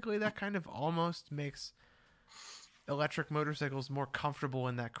 technically that kind of almost makes electric motorcycles more comfortable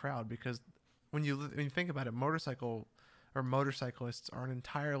in that crowd, because when you think about it, motorcyclists are an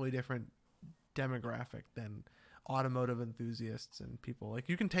entirely different demographic than automotive enthusiasts and people. Like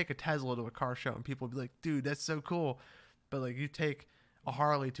you can take a Tesla to a car show and people will be like, dude, that's so cool. But like you take a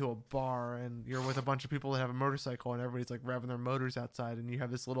Harley to a bar and you're with a bunch of people that have a motorcycle and everybody's like revving their motors outside and you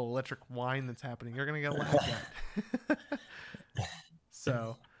have this little electric whine that's happening, you're gonna get laughed at.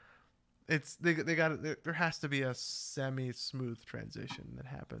 So it's there has to be a semi-smooth transition that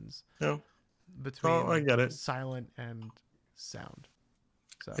happens between I get it. silent and sound.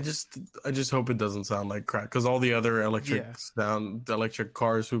 So. I just hope it doesn't sound like crap, because all the other electric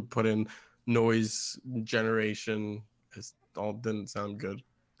cars who put in noise generation all didn't sound good.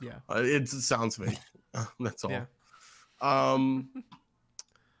 Yeah, it sounds fake. That's all.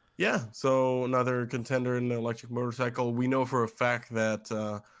 Yeah. So another contender in the electric motorcycle. We know for a fact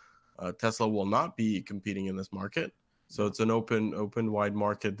that Tesla will not be competing in this market. So it's an open, wide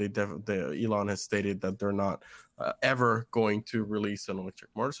market. Elon has stated that they're not ever going to release an electric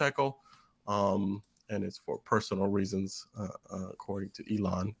motorcycle, and it's for personal reasons, according to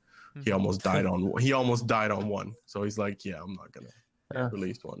Elon. Mm-hmm. He almost died on one, so he's like, "Yeah, I'm not gonna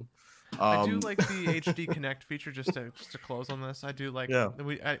release one." I do like the HD Connect feature. Just to close on this, I do like. Yeah.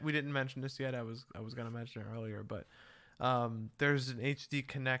 We didn't mention this yet. I was gonna mention it earlier, but there's an HD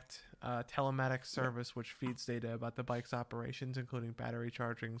Connect telematics service which feeds data about the bike's operations, including battery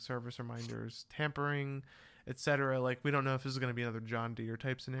charging, service reminders, tampering, etc. Like we don't know if this is going to be another John Deere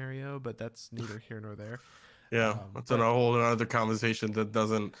type scenario, but that's neither here nor there. Yeah, that's a whole other conversation that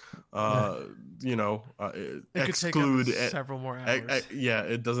doesn't, exclude could take up several more hours.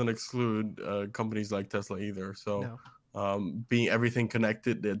 It doesn't exclude companies like Tesla either. So. Being everything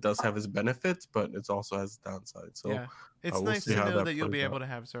connected, it does have its benefits, but it also has its downside. So it's nice to know that you'll be able to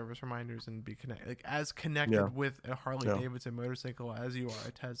have service reminders and be connected with a Harley Davidson motorcycle as you are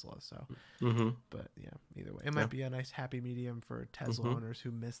a Tesla. So, but either way, it might be a nice happy medium for Tesla owners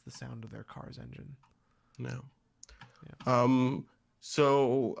who miss the sound of their car's engine.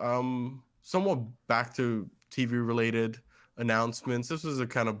 Somewhat back to TV related announcements. This was a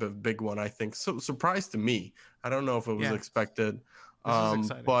kind of a big one, I think. So surprised to me. I don't know if it was expected.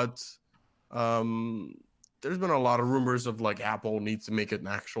 But there's been a lot of rumors of like Apple needs to make an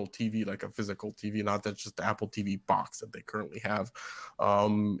actual TV, like a physical TV, not that just the Apple TV box that they currently have.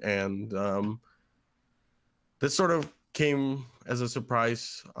 This sort of came as a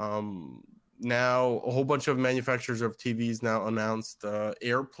surprise. Now a whole bunch of manufacturers of TVs now announced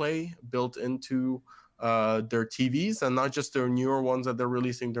AirPlay built into their TVs, and not just their newer ones that they're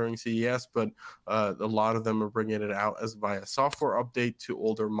releasing during CES, but a lot of them are bringing it out as via software update to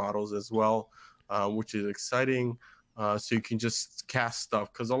older models as well, which is exciting. so you can just cast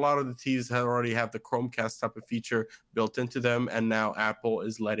stuff, because a lot of the TVs already have the Chromecast type of feature built into them, and now Apple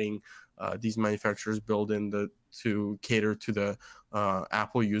is letting these manufacturers build in to cater to the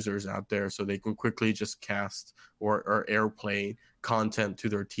Apple users out there, so they can quickly just cast or AirPlay content to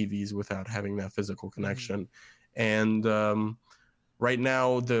their TVs without having that physical connection. And right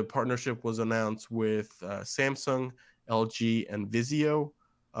now, the partnership was announced with Samsung, LG, and Vizio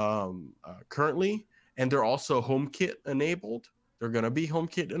currently, and they're also HomeKit enabled. They're going to be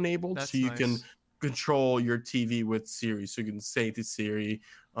HomeKit enabled. That's so you nice. can control your TV with Siri. So you can say to Siri,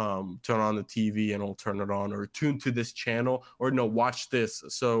 turn on the TV and it'll turn it on, or tune to this channel, or no, watch this.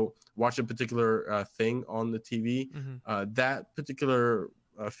 So watch a particular thing on the TV. That particular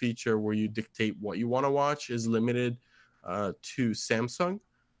feature where you dictate what you want to watch is limited to Samsung,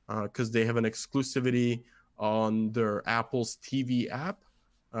 because they have an exclusivity on their Apple's TV app,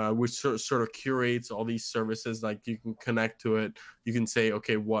 which sort of curates all these services. Like you can connect to it. You can say,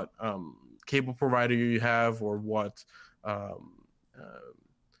 okay, what cable provider you have, or what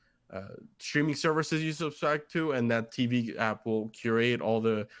streaming services you subscribe to, and that TV app will curate all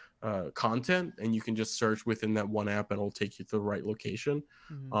the content, and you can just search within that one app and it'll take you to the right location.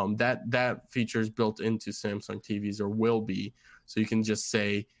 That feature is built into Samsung TVs, or will be. So you can just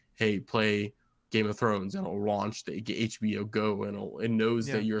say, hey, play Game of Thrones, and it'll launch the HBO Go, and it knows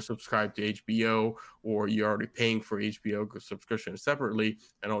that you're subscribed to HBO, or you're already paying for HBO subscription separately,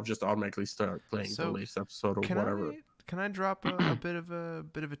 and it'll just automatically start playing the latest episode or whatever. Can I drop a bit of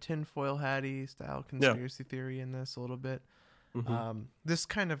a tinfoil hatty style conspiracy theory in this a little bit? This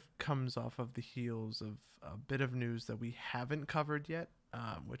kind of comes off of the heels of a bit of news that we haven't covered yet,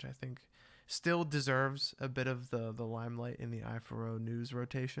 which I think still deserves a bit of the limelight in the i4O news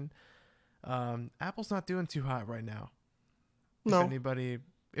rotation. Apple's not doing too hot right now. No.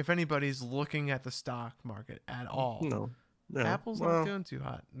 If anybody's looking at the stock market at all, no. Apple's not doing too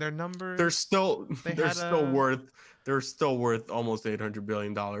hot. Their numbers, they're still worth almost $800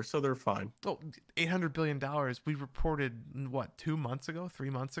 billion, so they're fine. Oh, $800 billion. We reported 3 months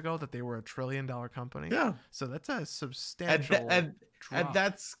ago that they were $1 trillion company. Yeah. So that's a substantial at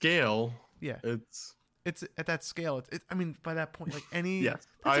that scale. Yeah. It's at that scale. I mean, by that point, like any. Yes,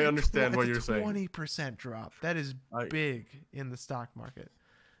 I understand what you're saying. 20% drop. That is big in the stock market.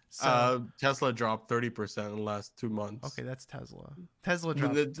 So, Tesla dropped 30% in the last 2 months. Okay, that's Tesla. Tesla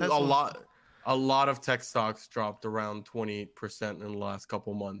dropped. A lot of tech stocks dropped around 28% in the last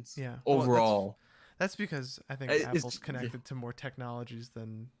couple months. Yeah. Overall. That's because I think Apple's connected to more technologies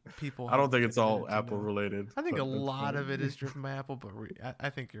than people. I don't think it's all Apple related. I think a lot of it is driven by Apple, but I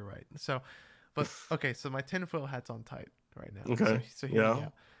think you're right. So, okay, so my tinfoil hat's on tight right now. Okay. So hear me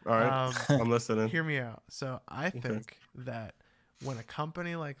out. All right. I'm listening. Hear me out. So I think that when a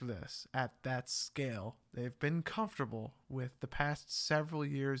company like this at that scale, they've been comfortable with the past several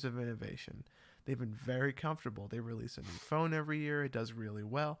years of innovation. They've been very comfortable. They release a new phone every year. It does really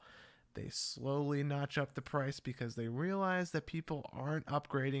well. They slowly notch up the price because they realize that people aren't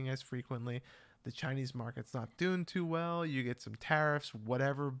upgrading as frequently. The Chinese market's not doing too well. You get some tariffs,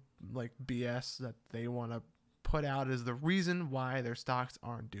 whatever like BS that they want to put out as the reason why their stocks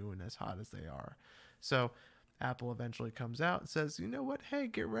aren't doing as hot as they are. So Apple eventually comes out and says, you know what? Hey,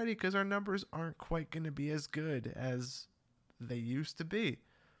 get ready, because our numbers aren't quite going to be as good as they used to be.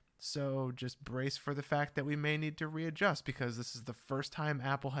 So just brace for the fact that we may need to readjust, because this is the first time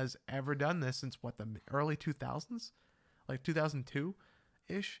Apple has ever done this since the early 2000s, like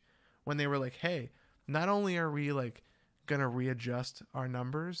 2002-ish, when they were like, hey, not only are we like going to readjust our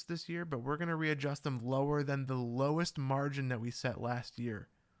numbers this year, but we're going to readjust them lower than the lowest margin that we set last year.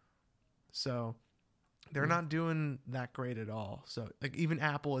 So they're not doing that great at all. So like even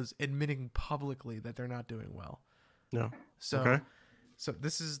Apple is admitting publicly that they're not doing well. No. So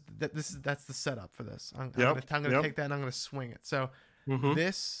that's the setup for this. I'm going to take that and I'm going to swing it. So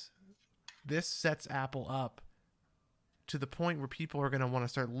this sets Apple up to the point where people are going to want to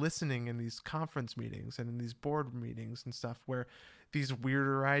start listening in these conference meetings and in these board meetings and stuff, where these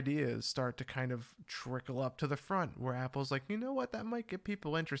weirder ideas start to kind of trickle up to the front, where Apple's like, you know what, that might get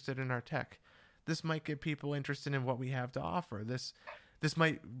people interested in our tech. This might get people interested in what we have to offer. This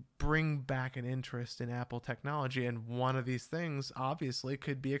might bring back an interest in Apple technology. And one of these things obviously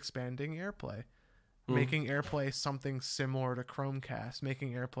could be expanding AirPlay, making AirPlay something similar to Chromecast,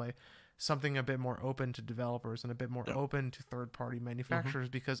 making AirPlay something a bit more open to developers and a bit more open to third-party manufacturers,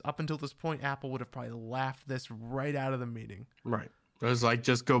 because up until this point, Apple would have probably laughed this right out of the meeting. Right. It was like,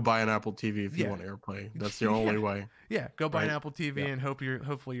 just go buy an Apple TV if you want AirPlay. That's the only way. Yeah, go buy an Apple TV and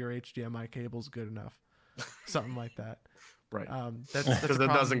hopefully your HDMI cable's good enough. Something like that. Right. That's because it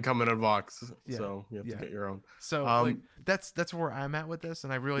doesn't come in a box, Yeah. so you have to get your own. So like that's where I'm at with this,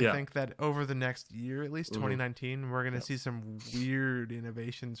 and I really think that over the next year, at least 2019, we're gonna see some weird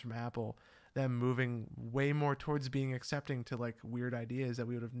innovations from Apple. Them moving way more towards being accepting to like weird ideas that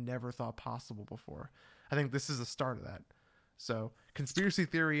we would have never thought possible before. I think this is the start of that. So conspiracy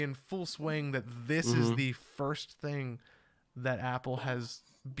theory in full swing that this is the first thing that Apple has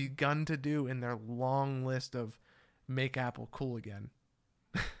begun to do in their long list of make Apple cool again.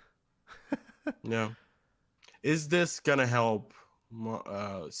 Yeah. Is this gonna help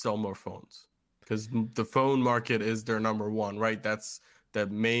sell more phones? Because the phone market is their number one, right? That's the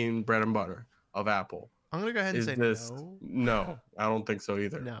main bread and butter of Apple. I'm gonna go ahead and say no. No, I don't think so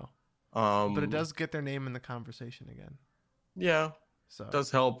either. No. But it does get their name in the conversation again. Yeah. So it does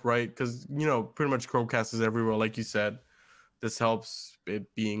help, right? Because pretty much Chromecast is everywhere, like you said. This helps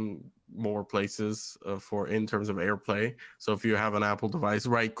it being more places in terms of AirPlay. So if you have an Apple device,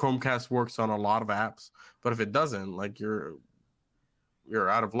 right, Chromecast works on a lot of apps, but if it doesn't, like you're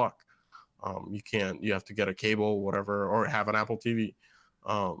out of luck. You have to get a cable, whatever, or have an Apple TV.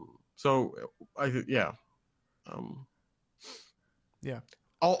 So yeah.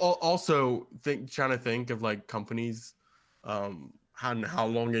 Also trying to think of like companies, how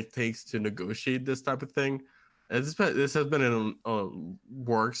long it takes to negotiate this type of thing. This has been in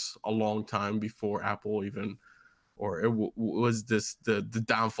works a long time before Apple even, or was this the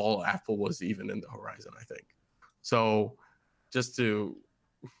downfall of Apple was even in the horizon, I think. So just to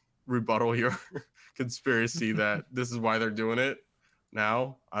rebuttal your conspiracy that this is why they're doing it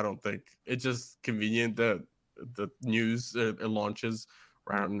now, I don't think it's just convenient that the news it launches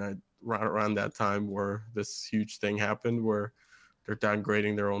around that time where this huge thing happened where they're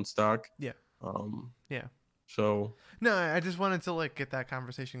downgrading their own stock. Yeah. Yeah. So no, I just wanted to like get that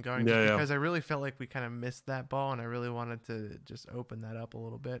conversation going because I really felt like we kind of missed that ball, and I really wanted to just open that up a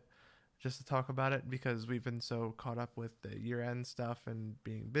little bit just to talk about it because we've been so caught up with the year-end stuff and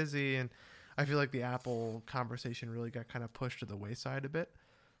being busy, and I feel like the Apple conversation really got kind of pushed to the wayside a bit.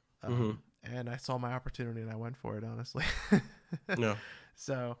 And I saw my opportunity and I went for it, honestly. No.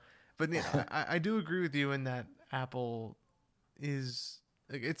 So, but yeah, I do agree with you in that Apple is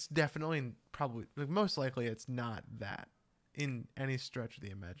like, it's definitely probably like most likely it's not that in any stretch of the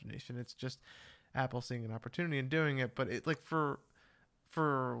imagination. It's just Apple seeing an opportunity and doing it. But it like for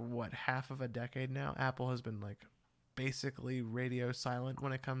what, half of a decade now, Apple has been like basically radio silent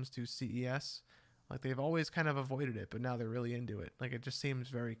when it comes to CES. Like they've always kind of avoided it, but now they're really into it. Like it just seems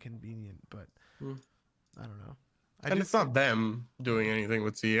very convenient, but I don't know. It's not them doing anything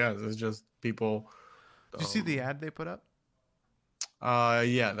with CES. It's just people. Did you see the ad they put up?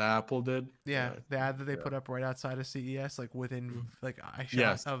 Yeah, the Apple did. Yeah, the ad that they put up right outside of CES, like within like eye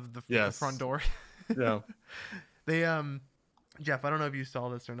shot of the front door. Yeah. They Jeff, I don't know if you saw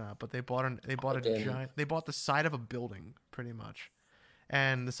this or not, but they bought the side of a building pretty much.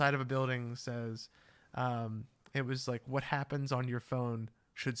 And the side of a building says it was like what happens on your phone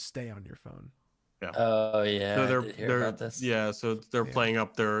should stay on your phone. Yeah. Oh yeah. So I did hear about this. Yeah, so they're playing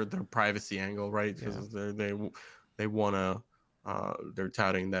up their privacy angle, right? Because they want to they're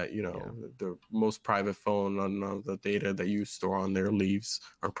touting that the most private phone on the data that you store on there leaves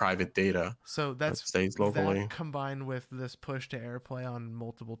or private data. So that stays locally. That combined with this push to AirPlay on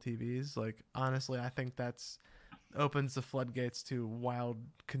multiple TVs, like honestly, I think that's opens the floodgates to wild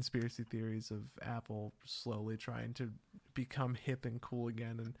conspiracy theories of Apple slowly trying to become hip and cool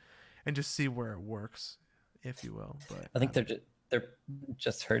again and just see where it works, if you will. But I think they're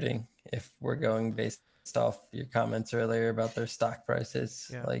just hurting if we're going based off your comments earlier about their stock prices.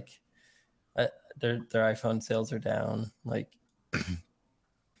 Yeah. Like their iPhone sales are down. Like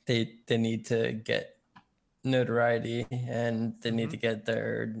they need to get notoriety and they need to get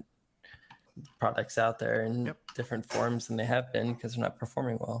their products out there in different forms than they have been because they're not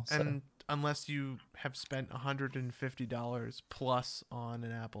performing well. And unless you have spent $150 plus on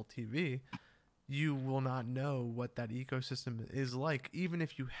an Apple TV, you will not know what that ecosystem is like, even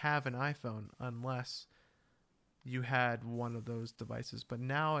if you have an iPhone, unless you had one of those devices. But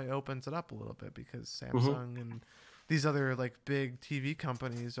now it opens it up a little bit because Samsung and these other like big TV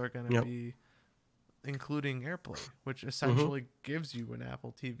companies are going to be including AirPlay, which essentially gives you an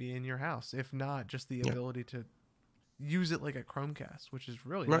Apple TV in your house, if not just the ability to use it like a Chromecast, which is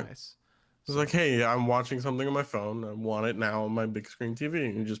really nice. It's like, hey, I'm watching something on my phone. I want it now on my big screen TV.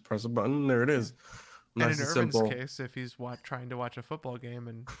 And you just press a button, there it is. And in Irvin's case, if he's trying to watch a football game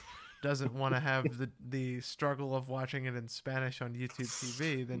and doesn't want to have the struggle of watching it in Spanish on YouTube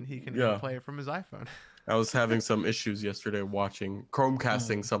TV, then he can play it from his iPhone. I was having some issues yesterday watching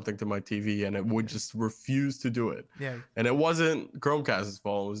Chromecasting something to my TV, and it would just refuse to do it. Yeah. And it wasn't Chromecast's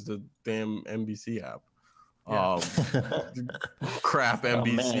fault; it was the damn NBC app. Yeah. Crap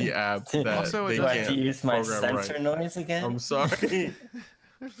NBC app that Also, they Do I can't have to use my program sensor right. noise again? I'm sorry.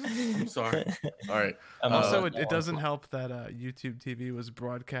 I'm sorry. All right. Also, it doesn't help that YouTube TV was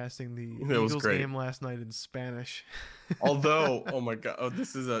broadcasting the Eagles game last night in Spanish. Although, oh my god,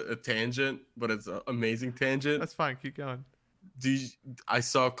 this is a tangent, but it's an amazing tangent. That's fine. Keep going. I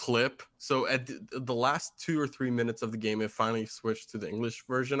saw a clip. So at the last 2 or 3 minutes of the game, it finally switched to the English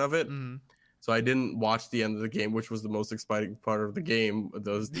version of it. Mm. So I didn't watch the end of the game, which was the most exciting part of the game. That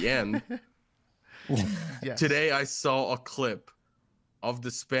was the end. Yes. Today, I saw a clip of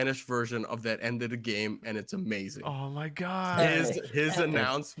the Spanish version of that end of the game, and it's amazing. Oh my god! His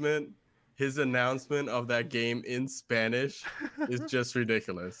announcement of that game in Spanish is just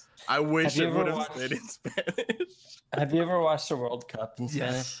ridiculous. I wish it would have stayed in Spanish. Have you ever watched the World Cup in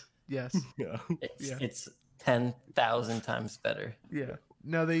Spanish? Yes. Yeah. It's 10,000 times better. Yeah.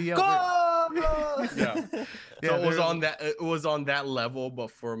 No, they yelled. Yeah. So it was on that level, but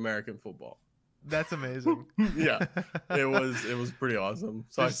for American football. That's amazing. Yeah, it was pretty awesome.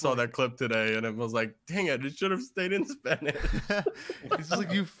 So I saw that clip today, and it was like, dang it should have stayed in Spanish. It's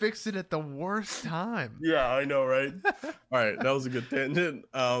like you fixed it at the worst time. Yeah, I know, right? All right, that was a good tangent.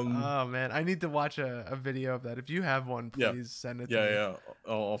 Oh man, I need to watch a video of that. If you have one, please send it to me. Yeah,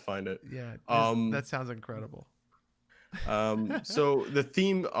 I'll find it. Yeah, that sounds incredible. So the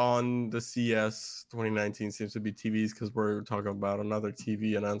theme on the CES 2019 seems to be TVs, because we're talking about another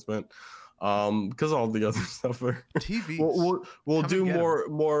TV announcement. Because all the other stuff are TVs. We'll do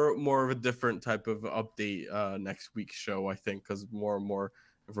more of a different type of update next week's show, I think, because more and more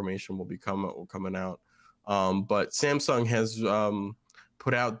information will coming out. But Samsung has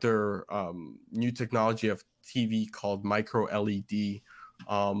put out their new technology of TV called micro LED,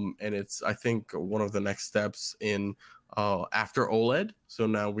 and it's, I think, one of the next steps in after OLED. So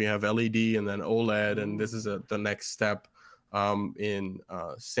now we have LED and then OLED, and this is the next step in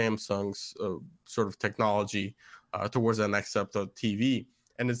Samsung's sort of technology towards the next step of TV,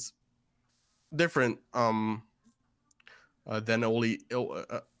 and it's different than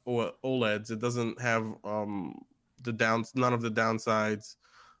OLEDs. It doesn't have none of the downsides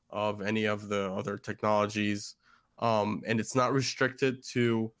of any of the other technologies, and it's not restricted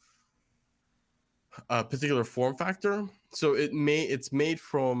to a particular form factor. So it's made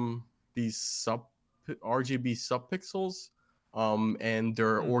from these RGB subpixels. And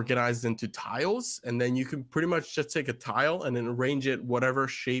they're organized into tiles, and then you can pretty much just take a tile and then arrange it whatever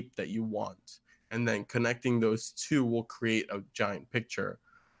shape that you want, and then connecting those two will create a giant picture.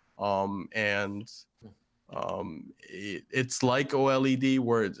 It's like OLED,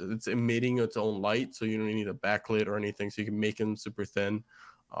 where it's emitting its own light, so you don't need a backlit or anything, so you can make them super thin.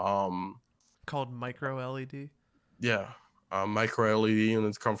 Called micro LED. Yeah. Micro LED, and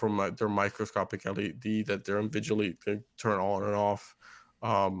it's come from their microscopic LED that they're visually turn on and off,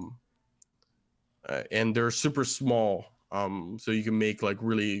 and they're super small, so you can make like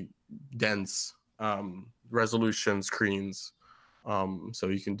really dense resolution screens, so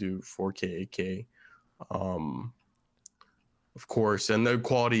you can do 4K, 8K, of course, and the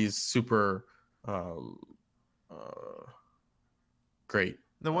quality is super great.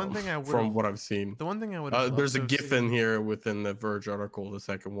 The one thing from what I've seen, there's a GIF in here within the Verge article, the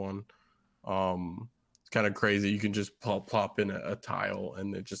second one. It's kind of crazy. You can just plop in a tile,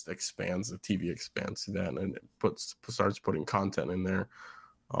 and it just expands. The TV expands to that, and it starts putting content in there.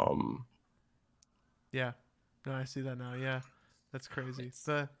 Yeah, no, I see that now. Yeah, that's crazy.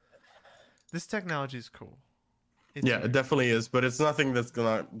 This technology is cool. It definitely is, but it's nothing that's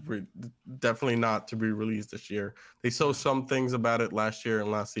definitely not to be released this year. They saw some things about it last year and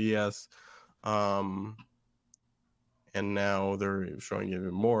last CES, and now they're showing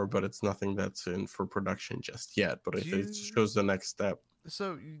even more, but it's nothing that's in for production just yet. But it shows the next step.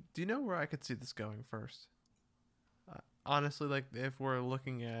 So, do you know where I could see this going first? Honestly, like if we're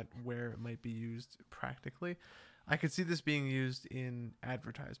looking at where it might be used practically, I could see this being used in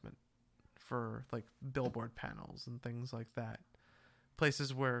advertisement. For like billboard panels and things like that,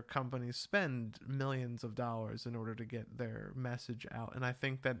 places where companies spend millions of dollars in order to get their message out. And I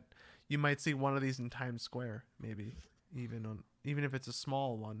think that you might see one of these in Times Square, maybe even if it's a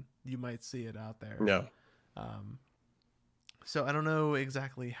small one, you might see it out there. Yeah. So I don't know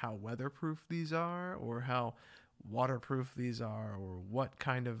exactly how weatherproof these are, or how waterproof these are, or what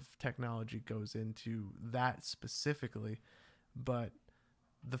kind of technology goes into that specifically, but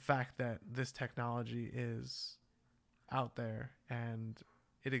the fact that this technology is out there and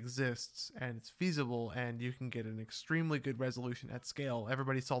it exists and it's feasible and you can get an extremely good resolution at scale.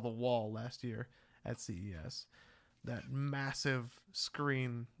 Everybody saw the wall last year at CES. That massive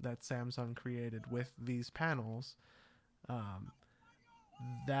screen that Samsung created with these panels.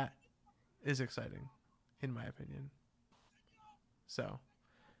 That is exciting, in my opinion. So,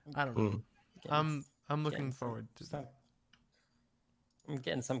 I don't know. I'm looking forward to that. I'm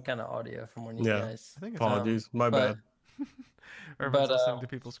getting some kind of audio from one of you guys. I think it's apologies, my bad. Everyone's listening to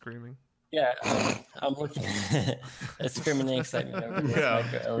people screaming. Yeah, I'm looking at screaming excitement over this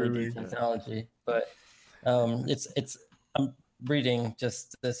micro LED technology. But I'm reading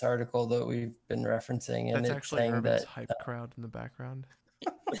just this article that we've been referencing, and that's it's actually saying Urban's that hype crowd in the background.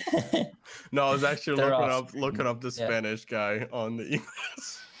 No, I was actually looking up the Spanish guy on the English.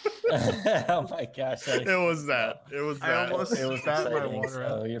 Oh my gosh! It was that. It was that. I almost it was spat my exciting, water so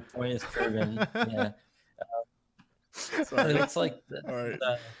out. your point is proven. Yeah. It looks like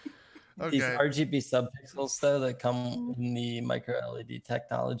these RGB subpixels, though, that come in the micro LED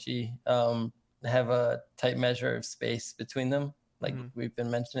technology, have a tight measure of space between them, like we've been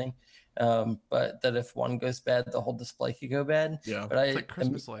mentioning. But that if one goes bad, the whole display could go bad. Yeah, but it's like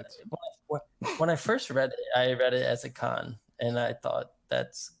Christmas lights. When I first read it, I read it as a con, and I thought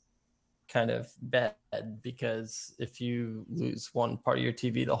that's kind of bad because if you lose one part of your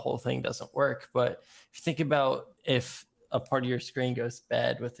TV, the whole thing doesn't work. But if you think about if a part of your screen goes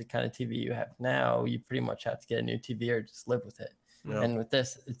bad with the kind of TV you have now, you pretty much have to get a new TV or just live with it. Yep. And with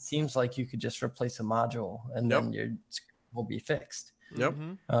this, it seems like you could just replace a module and then your screen will be fixed. Yep.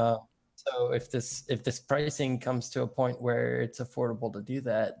 So if this pricing comes to a point where it's affordable to do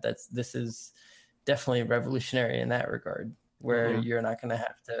that, this is definitely revolutionary in that regard, where you're not going to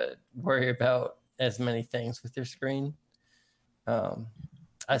have to worry about as many things with your screen.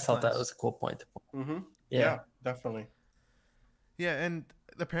 I thought that was a cool point to point. Yeah, definitely. Yeah, and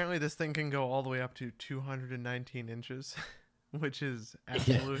apparently this thing can go all the way up to 219 inches, which is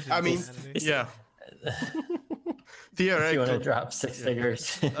absolutely I mean, theoretically, if you want to drop six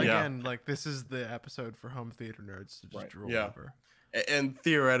figures. Again, like this is the episode for home theater nerds to just drool over. And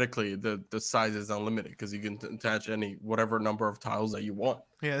theoretically, the size is unlimited because you can attach whatever number of tiles that you want.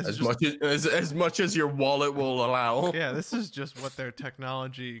 Yeah, as much as your wallet will allow. Yeah, this is just what their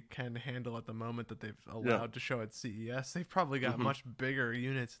technology can handle at the moment that they've allowed to show at CES. They've probably got much bigger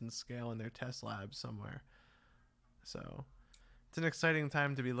units and scale in their test labs somewhere. So it's an exciting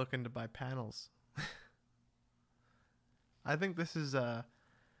time to be looking to buy panels. I think this is a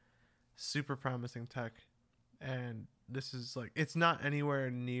super promising tech, and this is like, it's not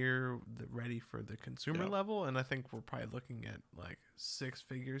anywhere near ready for the consumer level, and I think we're probably looking at like six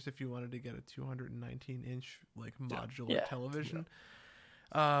figures if you wanted to get a 219 inch like modular television.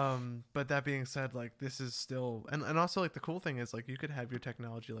 But that being said, like this is still, and also like the cool thing is like you could have your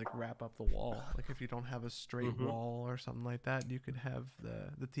technology like wrap up the wall. Like if you don't have a straight wall or something like that, you could have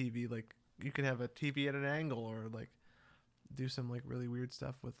the TV, like you could have a TV at an angle, or like do some like really weird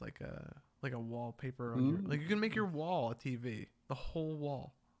stuff with like a wallpaper on your, like you can make your wall a TV, the whole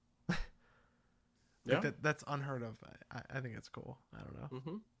wall. That's unheard of. I think it's cool. I don't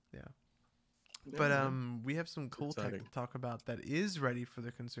know. But we have some cool tech to talk about that is ready for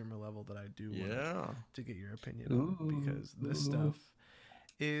the consumer level that I do want to get your opinion on, because this stuff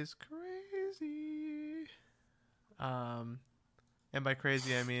is crazy. And by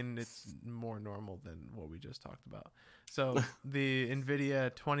crazy, I mean it's more normal than what we just talked about. So the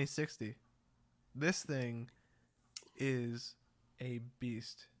NVIDIA 2060, this thing is a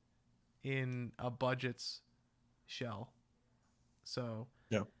beast in a budget's shell. So,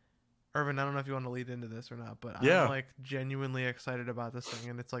 Irvin, I don't know if you want to lead into this or not, but I'm like genuinely excited about this thing.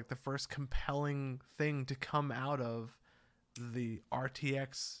 And it's like the first compelling thing to come out of the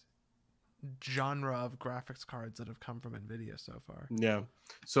RTX genre of graphics cards that have come from NVIDIA so far. Yeah.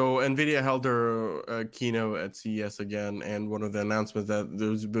 So NVIDIA held their keynote at CES again, and one of the announcements that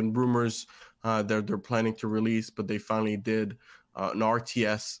there's been rumors that they're planning to release, but they finally did an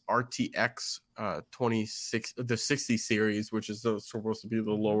RTX 26, the 60 series, which is supposed to be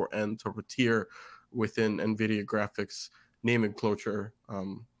the lower end top tier within NVIDIA graphics nomenclature.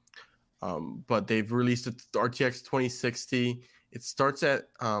 But they've released the RTX 2060. It starts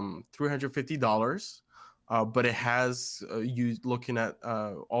at $350, but it has you looking at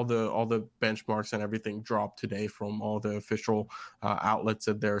all the benchmarks and everything dropped today from all the official outlets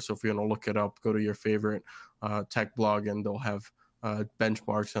in there. So if you want to look it up, go to your favorite tech blog, and they'll have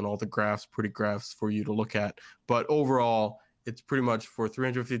benchmarks and all the pretty graphs for you to look at. But overall, it's pretty much for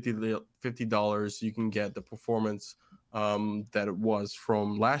 $350 you can get the performance that it was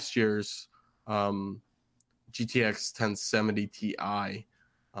from last year's GTX 1070 Ti,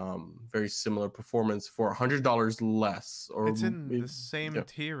 very similar performance for $100 less. Or it's in the same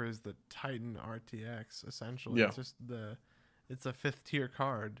tier as the Titan RTX. Essentially, it's just it's a 5th tier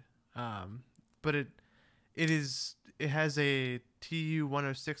card, but it has a TU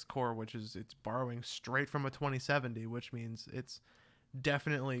 106 core, which is it's borrowing straight from a 2070, which means it's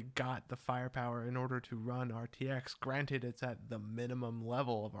definitely got the firepower in order to run RTX. Granted, it's at the minimum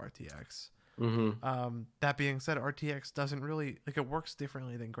level of RTX. That being said, RTX doesn't really it works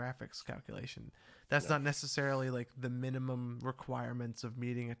differently than graphics calculation. That's not necessarily like the minimum requirements of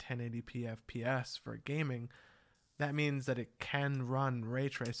meeting a 1080p FPS for gaming. That means that it can run ray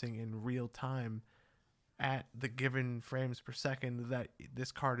tracing in real time at the given frames per second that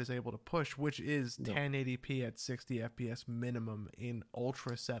this card is able to push, which is 1080p at 60 FPS minimum in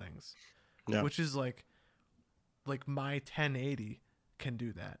ultra settings, which is like my 1080 can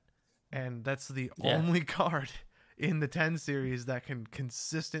do that. And that's the only card in the 10 series that can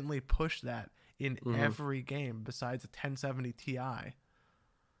consistently push that in every game besides a 1070 Ti,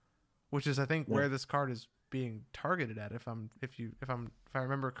 which is I think where this card is being targeted at. If I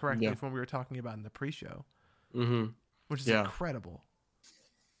remember correctly, from what we were talking about in the pre-show, which is incredible.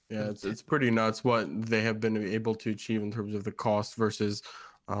 Yeah, it's pretty nuts what they have been able to achieve in terms of the cost versus,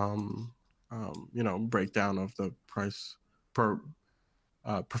 breakdown of the price per.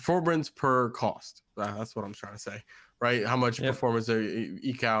 Performance per cost. That's what I'm trying to say, right? How much performance they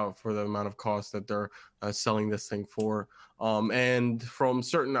eke out for the amount of cost that they're selling this thing for. And from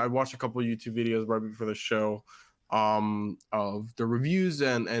I watched a couple of YouTube videos right before the show of the reviews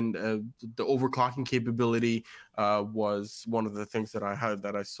and the overclocking capability was one of the things that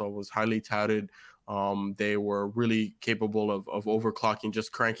I saw was highly touted. They were really capable of overclocking,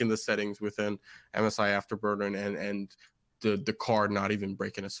 just cranking the settings within MSI Afterburner and the card not even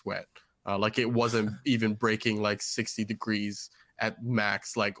breaking a sweat. It wasn't even breaking 60 degrees at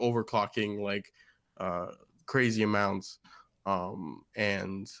max, overclocking crazy amounts,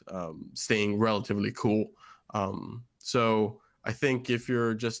 and staying relatively cool. So I think if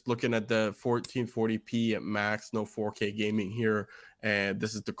you're just looking at the 1440p at max, no 4K gaming here, and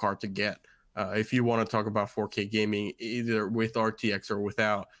this is the card to get. If you want to talk about 4K gaming, either with RTX or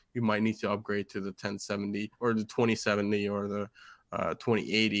without, you might need to upgrade to the 1070 or the 2070 or the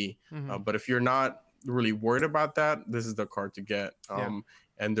 2080. But if you're not really worried about that, this is the card to get.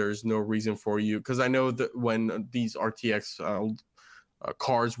 And there's no reason for you, because I know that when these RTX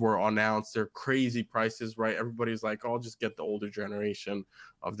cards were announced, they're crazy prices, right? Everybody's like, oh, I'll just get the older generation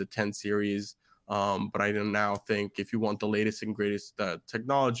of the 10 series. But I now think if you want the latest and greatest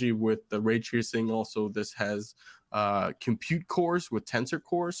technology with the ray tracing, also this has compute cores with tensor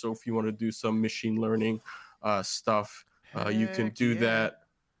cores. So if you want to do some machine learning stuff, you can do that.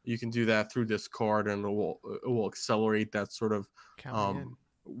 You can do that through this card, and it will accelerate that sort of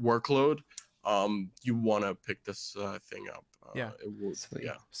workload. You want to pick this thing up. It will,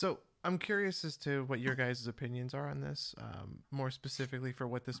 So I'm curious as to what your guys' opinions are on this, more specifically for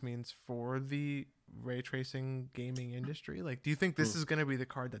what this means for the ray tracing gaming industry. Do you think this is going to be the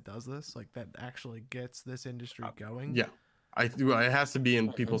card that does this, that actually gets this industry going? It has to be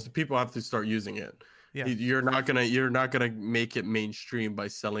in people have to start using it. You're not gonna make it mainstream by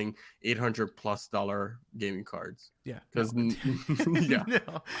selling $800+ gaming cards. Because no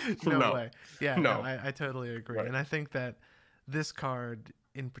way. I totally agree. Right. And I think that this card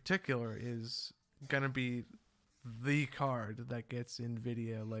in particular is gonna be the card that gets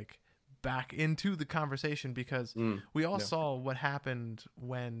NVIDIA back into the conversation, because we all saw what happened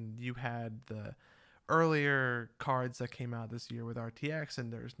when you had the earlier cards that came out this year with RTX,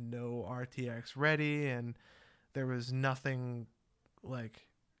 and there's no RTX ready, and there was nothing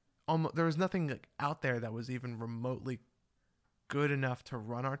out there that was even remotely good enough to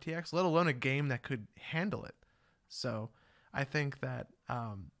run RTX, let alone a game that could handle it. So I think that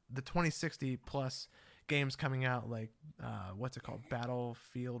the 2060 plus games coming out, what's it called,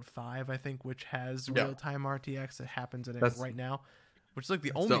 Battlefield 5, I think, which has real-time RTX that happens in it right now, which is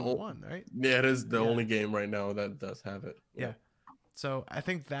the only one, right? Yeah, it is the only game right now that does have it. Yeah. So I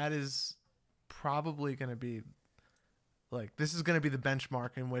think that is probably going to be this is going to be the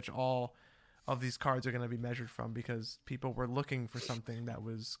benchmark in which all of these cards are going to be measured from, because people were looking for something that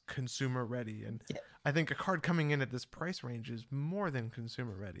was consumer ready. And I think a card coming in at this price range is more than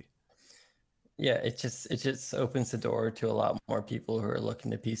consumer ready. Yeah, it just opens the door to a lot more people who are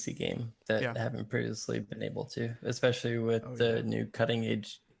looking to PC game that haven't previously been able to, especially with the new cutting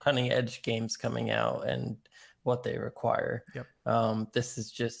edge games coming out and what they require. This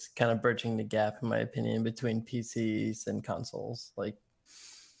is just kind of bridging the gap, in my opinion, between PCs and consoles.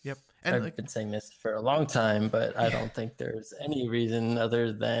 Yep. And I've been saying this for a long time, but I don't think there's any reason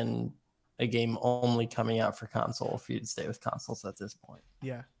other than a game only coming out for console for you to stay with consoles at this point.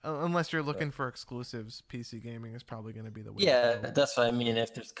 Yeah, unless you're looking for exclusives, PC gaming is probably going to be the way. Yeah, that's what I mean.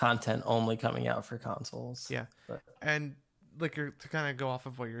 If there's content only coming out for consoles. Yeah, and like to kind of go off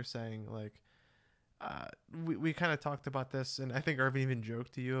of what you're saying, like we kind of talked about this, and I think Irvin even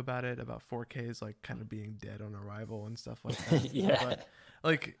joked to you about it, about 4Ks like kind of being dead on arrival and stuff like that. Yeah. But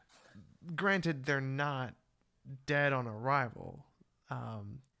like, granted, they're not dead on arrival,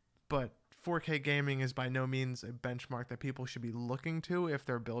 but 4K gaming is by no means a benchmark that people should be looking to if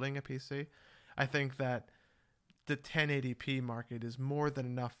they're building a PC. I think that the 1080p market is more than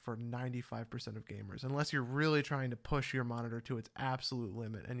enough for 95% of gamers, unless you're really trying to push your monitor to its absolute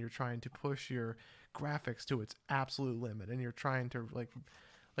limit and you're trying to push your graphics to its absolute limit and you're trying to like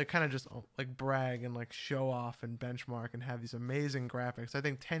kind of just like brag and like show off and benchmark and have these amazing graphics. I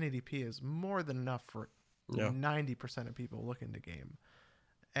think 1080p is more than enough for 90% of people looking to game.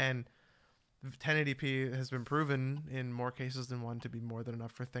 And 1080p has been proven in more cases than one to be more than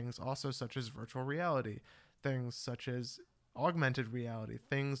enough for things also such as virtual reality, things such as augmented reality,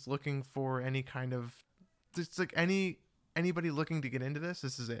 things looking for any kind of, it's like anybody looking to get into this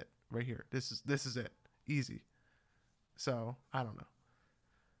is it right here. This is it. Easy. So I don't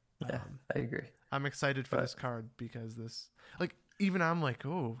know. Yeah, I agree. I'm excited for this card because this, like, even I'm like,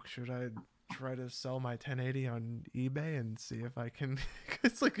 oh, should I try to sell my 1080 on eBay and see if I can?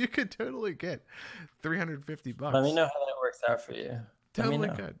 It's like you could totally get $350. Let me know how that works out for you. Totally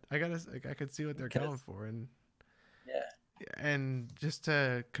good. I could see what they're going for, and and just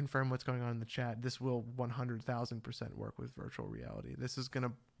to confirm what's going on in the chat, this will 100,000% work with virtual reality. This is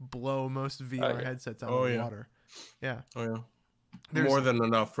gonna blow most VR headsets out of the water. Yeah. Oh yeah. There's more than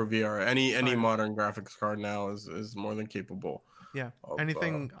enough for VR. Any modern graphics card now is more than capable. Yeah.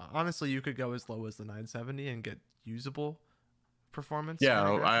 Anything, honestly, you could go as low as the 970 and get usable performance. Yeah,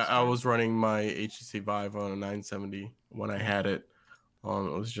 I was running my HTC Vive on a 970 when I had it. It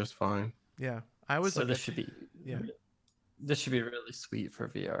was just fine. Yeah, I was. So this should be really sweet for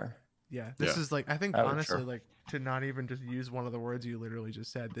VR. Yeah, this is like, I think honestly, like, to not even just use one of the words you literally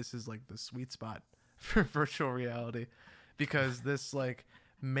just said, this is like the sweet spot for virtual reality, because this like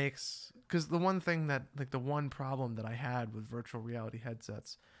makes, because the one thing that, like, the one problem that I had with virtual reality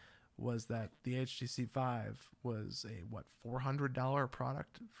headsets was that the HTC Vive was a $400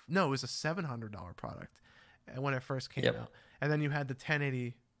 product. No, it was a $700 product when it first came out. And then you had the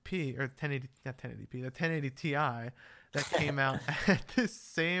 1080p or 1080, not 1080p, the 1080 Ti that came out at the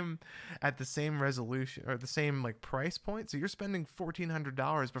same resolution or the same like price point. So you're spending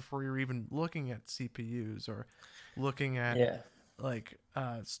 $1,400 before you're even looking at CPUs or looking at like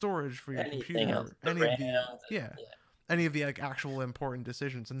storage for your computer, any of the like actual important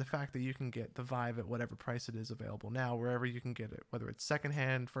decisions. And the fact that you can get the Vive at whatever price it is available now, wherever you can get it, whether it's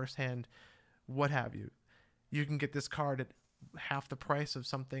secondhand, firsthand, what have you, you can get this card at half the price of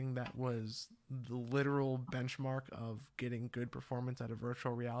something that was the literal benchmark of getting good performance out of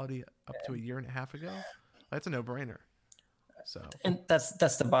virtual reality up to a year and a half ago. That's a no-brainer. So, and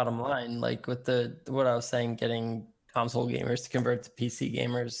that's the bottom line. Like with what I was saying, getting console gamers to convert to PC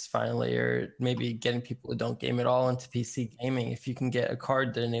gamers finally, or maybe getting people who don't game at all into PC gaming. If you can get a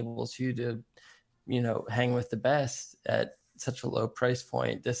card that enables you to, hang with the best at such a low price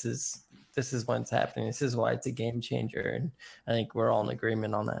point, this is when it's happening. This is why it's a game changer, and I think we're all in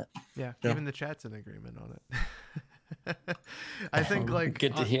agreement on that. Yeah. Even the chat's in agreement on it. I think like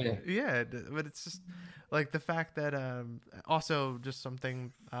good to hear. Yeah, but it's just like the fact that also just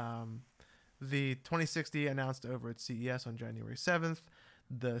something the 2060 announced over at CES on January 7th.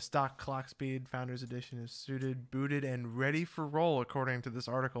 The stock clock speed Founders Edition is suited, booted, and ready for roll, according to this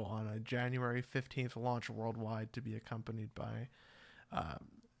article, on a January 15th launch worldwide, to be accompanied by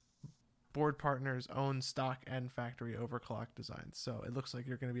board partners' own stock and factory overclock designs. So it looks like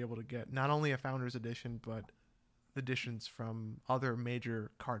you're going to be able to get not only a Founders Edition, but editions from other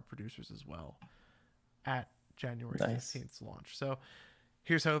major card producers as well at January 15th's launch. So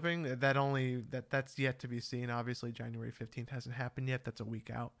here's hoping that's yet to be seen. Obviously, January 15th hasn't happened yet. That's a week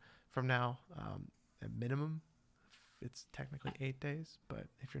out from now. At minimum, it's technically 8 days, but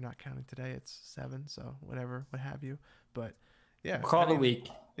if you're not counting today, it's 7. So whatever, what have you. But yeah, we'll call it a week.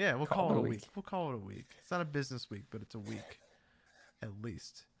 Yeah, we'll call it a week. We'll call it a week. It's not a business week, but it's a week at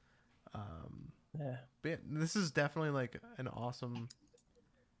least. But yeah, this is definitely like an awesome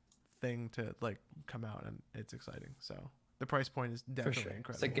thing to like come out, and it's exciting. So the price point is definitely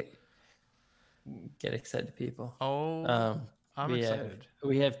incredible. So get excited, people. Oh, I'm excited.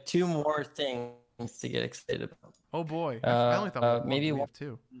 We have 2 more things to get excited about. Oh boy, I only thought maybe we have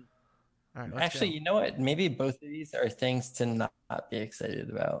two. All right, actually, go. you know what? Maybe both of these are things to not be excited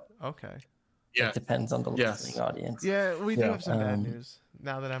about. Okay. Yeah. It depends on the listening audience. Yeah, we do have some bad news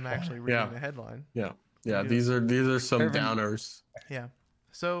now that I'm actually reading the headline. Yeah. These are some Irvin, downers. Yeah.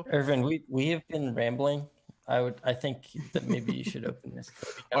 So Irvin, we have been rambling. I think that maybe you should open this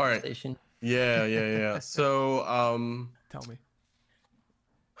conversation. Yeah. So tell me.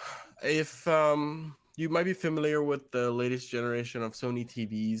 If you might be familiar with the latest generation of Sony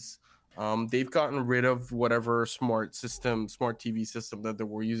TVs, they've gotten rid of whatever smart TV system that they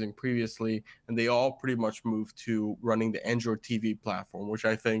were using previously, and they all pretty much moved to running the Android TV platform, which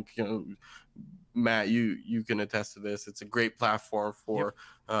I think, Matt, you can attest to this. It's a great platform for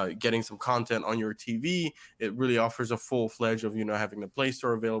getting some content on your TV. It really offers a full-fledged of having the Play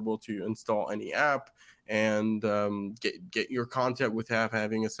Store available to install any app and get your content without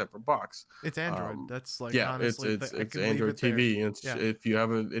having a separate box. It's Android. That's like honestly, it's Android TV. If you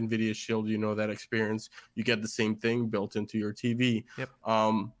have an NVIDIA Shield, that experience. You get the same thing built into your TV. Yep.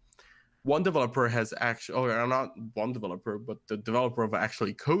 One developer has actually, not one developer, but the developer of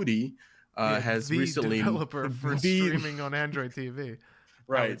actually Kodi has recently developer for streaming on Android TV.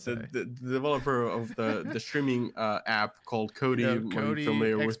 Right, the developer of the streaming app called Kodi. Kodi,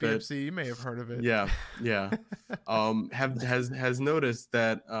 familiar XBMC, with it? You may have heard of it. Yeah. Has noticed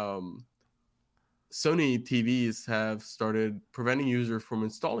that Sony TVs have started preventing users from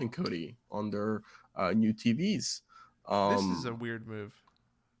installing Kodi on their new TVs. This is a weird move,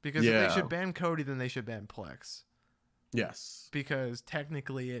 because if they should ban Kodi, then they should ban Plex. Yes, because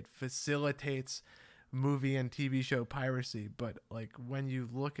technically it facilitates movie and TV show piracy, but like when you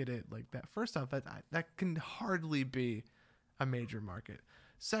look at it like that, first off, that can hardly be a major market.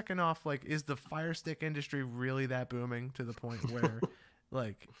 Second off, like, is the Fire Stick industry really that booming to the point where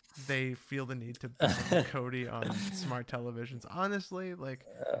like they feel the need to ban Kodi on smart televisions? Honestly, like,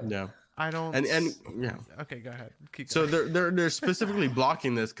 I don't. And yeah. Okay, go ahead. Keep going. So they're specifically Mm-hmm.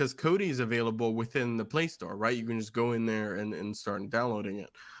 blocking this because Kodi is available within the Play Store, right? You can just go in there and start downloading it.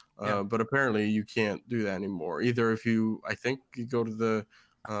 But apparently you can't do that anymore. Either if you go to the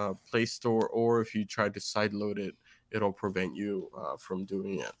Play Store, or if you try to sideload it, it'll prevent you from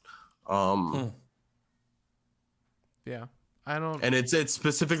doing it. Yeah, I don't. And it's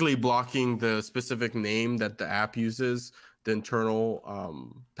specifically blocking the specific name that the app uses, the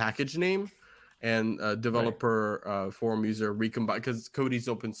internal package name, and developer forum user recompile, because Kodi's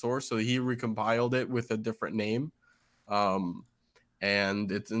open source, so he recompiled it with a different name.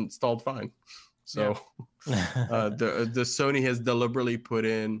 And it's installed fine. So the Sony has deliberately put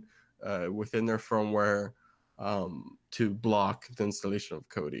in within their firmware to block the installation of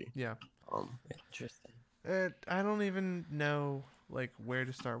Kodi. Yeah. Interesting. I don't even know like where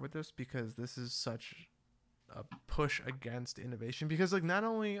to start with this, because this is such a push against innovation. Because like not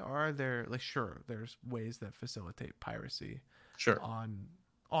only are there like there's ways that facilitate piracy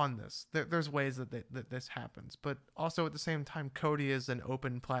on this. There's ways that this happens, but also at the same time, Kodi is an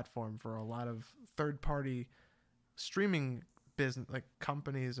open platform for a lot of third-party streaming business, like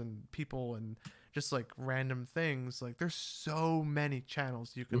companies and people, and just like random things. Like there's so many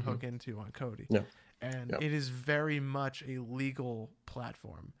channels you can hook into on Kodi, and it is very much a legal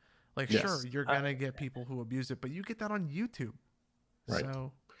platform. Like sure, you're gonna get people who abuse it, but you get that on YouTube, right?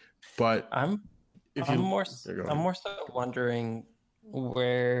 So, but I'm more so wondering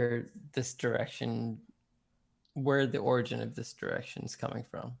where the origin of this direction is coming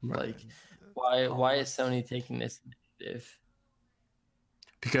from. Like why is Sony taking this initiative?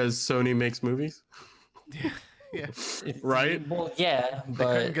 Because Sony makes movies. Yeah. Right? Well, yeah,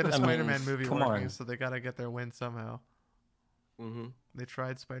 but they couldn't get a Spider-Man movie working, on. so they gotta get their win somehow. They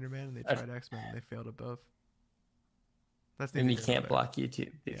tried Spider-Man and they tried X-Men, and they failed at both. And you can't block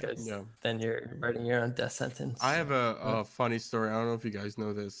YouTube because then you're writing your own death sentence. I have a funny story. I don't know if you guys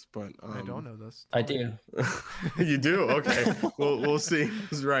know this, but I don't know this. I do. You do? Okay. We'll see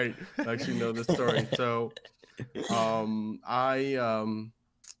who's right. I actually know this story. So, I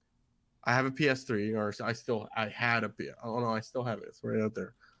have a PS3, or I still have it. It's right out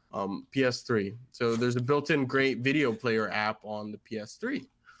there. PS3. So there's a built-in great video player app on the PS3.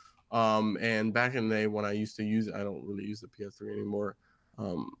 And back in the day when I used to use it, I don't really use the PS3 anymore.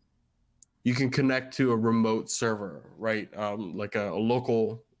 You can connect to a remote server, right? Like a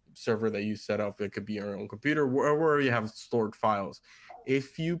local server that you set up. It could be your own computer, wherever you have stored files.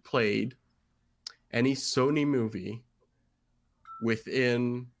 If you played any Sony movie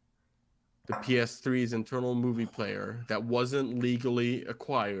within the PS3's internal movie player that wasn't legally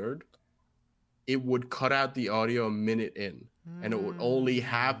acquired, it would cut out the audio a minute in. And it would only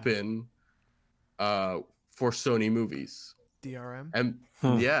happen for for Sony movies. DRM. And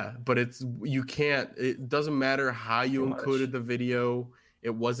yeah, but it doesn't matter how you encoded the video.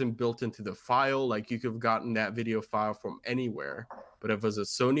 It wasn't built into the file. Like, you could have gotten that video file from anywhere, but if it was a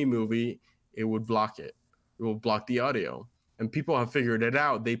Sony movie, it would block it. It will block the audio. And people have figured it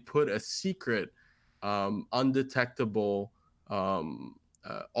out. They put a secret, undetectable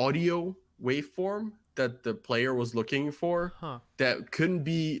audio waveform that the player was looking for that couldn't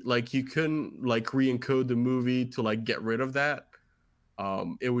be like, you couldn't like re-encode the movie to like get rid of that.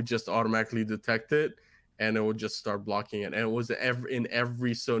 It would just automatically detect it, and it would just start blocking it. And it was in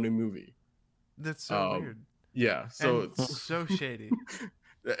every Sony movie. That's so weird. Yeah, so and so shady.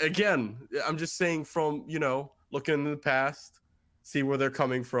 Again, I'm just saying, from looking in the past, see where they're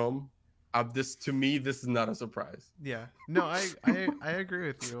coming from. To me, this is not a surprise. Yeah, no, I agree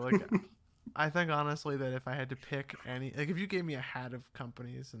with you. Like, I think honestly that if I had to pick any, like, if you gave me a hat of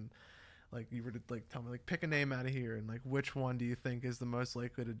companies and like you were to like tell me like pick a name out of here and like which one do you think is the most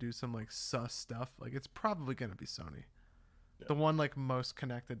likely to do some like sus stuff, like it's probably gonna be Sony, the one like most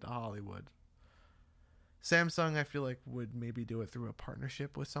connected to Hollywood. Samsung, I feel like would maybe do it through a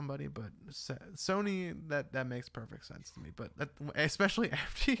partnership with somebody, but Sony, that makes perfect sense to me. But especially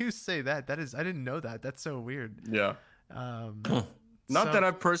after you say that is, I didn't know that. That's so weird. Yeah. Not that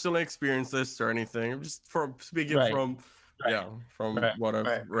I've personally experienced this or anything. I'm just speaking from what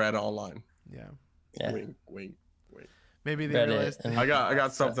I've read online. Yeah. Wink, wink, wink. Maybe they realized. I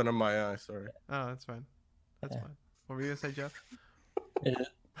got something in my eye. Sorry. Oh, that's fine. That's fine. What were you gonna say, Jeff?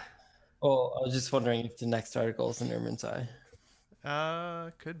 Oh, I was just wondering if the next article is in Ermin's eye.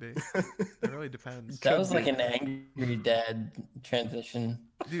 Could be. It really depends. That was like an angry dad transition.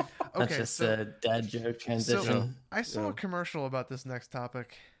 Dude, okay, not just a dad joke transition. So I saw a commercial about this next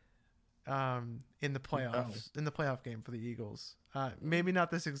topic in the playoffs, in the playoff game for the Eagles. Maybe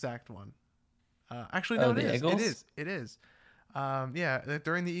not this exact one. Actually, no, it is. Yeah,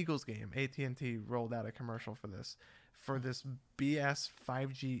 during the Eagles game, AT&T rolled out a commercial for this BS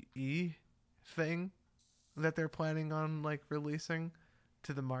 5GE thing that they're planning on like releasing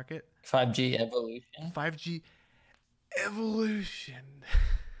to the market. 5G evolution. 5G evolution.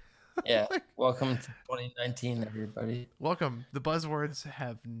 Yeah. Welcome to 2019, everybody. Welcome. The buzzwords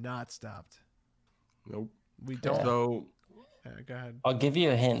have not stopped. Nope. We don't. Yeah. So go ahead. I'll give you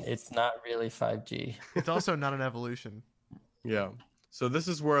a hint. It's not really 5G. It's also not an evolution. Yeah. So this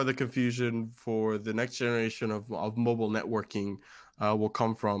is where the confusion for the next generation of mobile networking will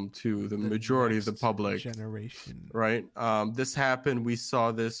come from to the majority of the public. Generation. Right. This happened. We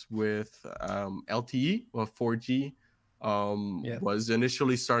saw this with LTE or 4G. Was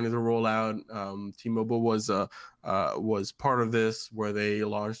initially starting to roll out. T-Mobile was part of this, where they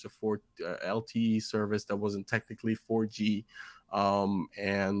launched a LTE service that wasn't technically 4G.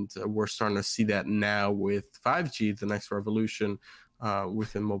 And we're starting to see that now with 5G, the next revolution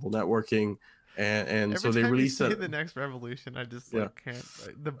within mobile networking. And so they released the next revolution. I just can't.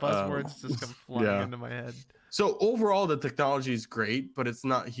 The buzzwords just come flying into my head. So overall, the technology is great, but it's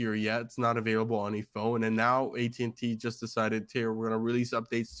not here yet. It's not available on any phone. And now AT&T just decided here we're going to release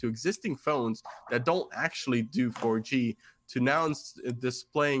updates to existing phones that don't actually do 4G. To now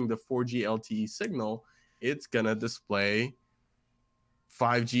displaying the 4G LTE signal, it's going to display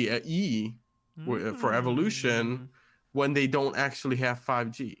 5G E for evolution when they don't actually have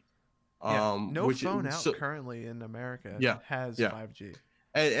 5G. No phone out currently in America has 5G.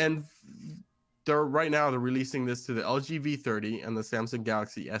 And they're releasing this to the LG V30 and the Samsung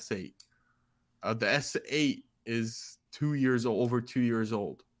Galaxy S8. The S8 is 2 years old, over 2 years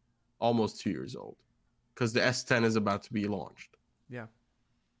old, almost 2 years old, because the S10 is about to be launched. Yeah.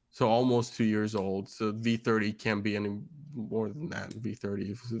 So almost 2 years old. So V30 can't be any more than that.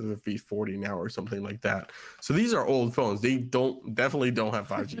 V30, V40 now or something like that. So these are old phones. They definitely don't have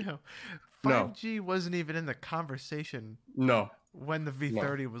 5G. No. 5G wasn't even in the conversation. No. When the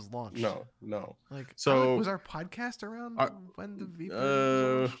V30 was launched. No. Like, so was our podcast around when the V30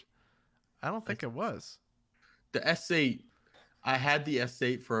 was launched? I don't think it was. The S8, I had the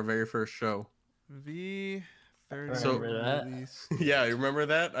S8 for our very first show. V30 release. Yeah, you remember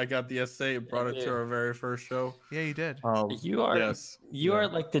that? I got the S8, brought it to our very first show. Yeah, you did. You are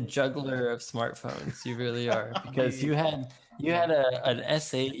like the juggler of smartphones. You really are, because you had an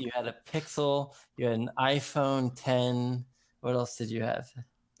S8, you had a Pixel, you had an iPhone 10. What else did you have?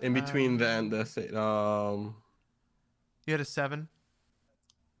 In between the S8, you had a 7.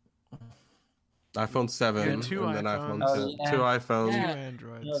 iPhone 7, and then iPhone 2 iPhones, 2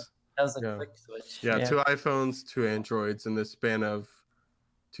 Androids. That was a quick switch. Yeah, 2 iPhones, 2 Androids in the span of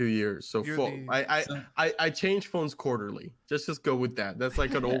 2 years. So I change phones quarterly. Just go with that. That's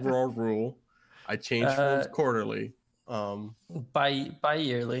like an overall rule. I change phones quarterly.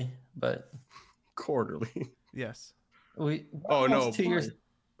 Bi-yearly, but quarterly. Yes. We Oh no, 2 years.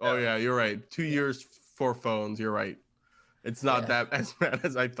 Oh yeah, you're right. 2 years for phones. You're right. It's not that as bad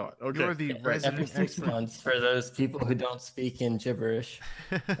as I thought. Okay. You're the resident every 6 expert. months for those people who don't speak in gibberish.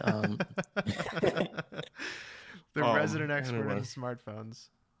 The resident expert anyway. in smartphones.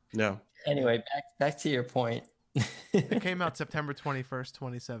 Yeah. Anyway, back to your point. It came out September 21st,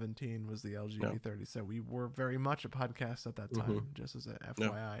 2017 was the LG V30. So we were very much a podcast at that time, just as an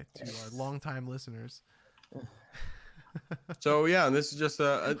FYI to our longtime listeners. So yeah, and this is just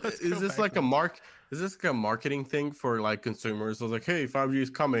is this like a marketing thing for like consumers? So it's like, hey, 5G is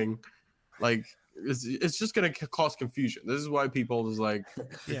coming. Like it's just gonna cause confusion. This is why people is like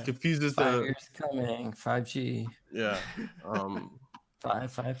it confuses 5 years coming, 5G. Yeah.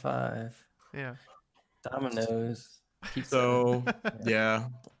 555. Yeah. Dominoes. So yeah,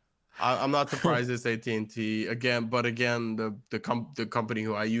 I'm not surprised it's AT&T again. But again, the company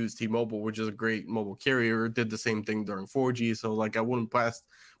who I use, T-Mobile, which is a great mobile carrier, did the same thing during 4G. So like I wouldn't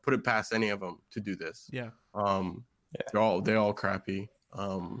put it past any of them to do this. Yeah. They're all crappy.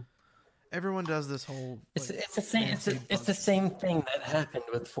 Everyone does this whole. It's the same. It's the same thing that happened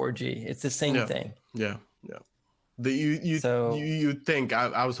with 4G. It's the same thing. Yeah. You think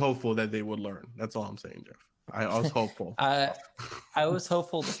I was hopeful that they would learn. That's all I'm saying, Jeff. I was hopeful. I was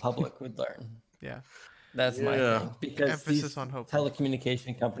hopeful the public would learn. Yeah. That's my thing. Because emphasis on hope.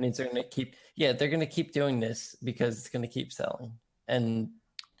 Telecommunication companies are going to keep they're going to keep doing this because it's going to keep selling. And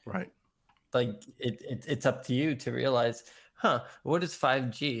like it's up to you to realize, what is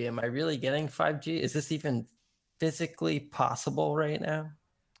 5G? Am I really getting 5G? Is this even physically possible right now?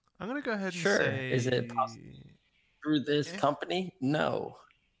 I'm going to go ahead and say... Is it possible through this company? No.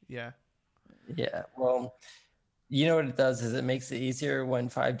 Yeah. Yeah. Well, you know what it does is it makes it easier when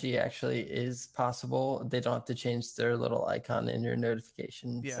 5G actually is possible. They don't have to change their little icon in your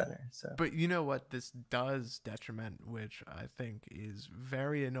notification center. So, but you know what this does detriment, which I think is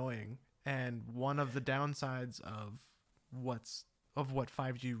very annoying, and one of the downsides of what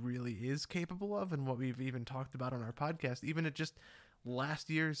 5G really is capable of, and what we've even talked about on our podcast, even at just last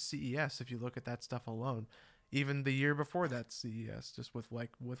year's CES, if you look at that stuff alone, even the year before that CES, just with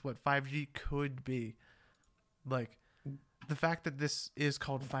what 5G could be. Like the fact that this is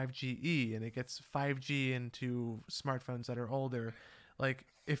called 5GE and it gets 5G into smartphones that are older, like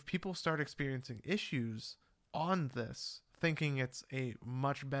if people start experiencing issues on this, thinking it's a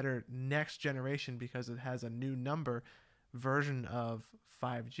much better next generation because it has a new number version of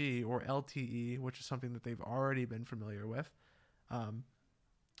 5G or LTE, which is something that they've already been familiar with,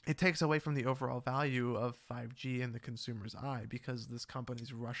 it takes away from the overall value of 5G in the consumer's eye, because this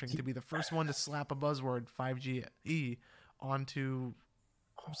company's rushing to be the first one to slap a buzzword 5GE onto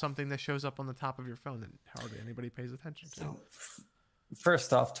something that shows up on the top of your phone that hardly anybody pays attention to. So,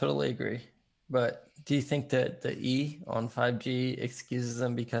 first off, totally agree. But do you think that the E on 5G excuses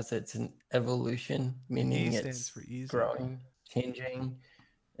them because it's an evolution, meaning it's for growing, changing,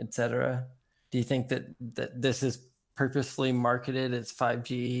 etc.? Do you think that this is purposely marketed as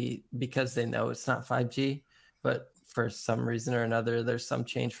 5G because they know it's not 5G, but for some reason or another, there's some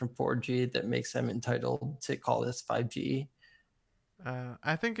change from 4G that makes them entitled to call this 5G?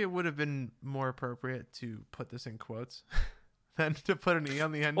 I think it would have been more appropriate to put this in quotes than to put an E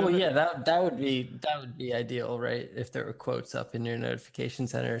on the end of it. Oh yeah, that would be ideal, right? If there were quotes up in your notification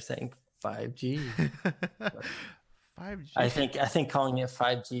center saying 5G. 5G. I think calling it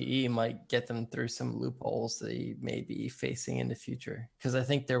 5GE might get them through some loopholes they may be facing in the future. Because I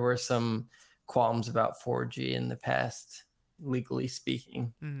think there were some qualms about 4G in the past, legally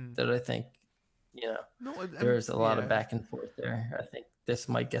speaking, that I think, there's a lot of back and forth there. I think this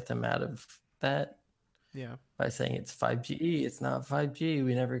might get them out of that. Yeah. By saying it's 5GE, it's not 5G.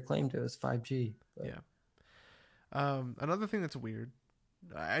 We never claimed it was 5G. But. Yeah. Another thing that's weird,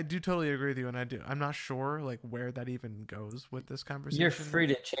 I do totally agree with you, and I'm not sure like where that even goes with this conversation. You're free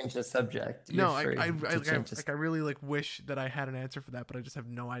to change the subject. I really like wish that I had an answer for that, but I just have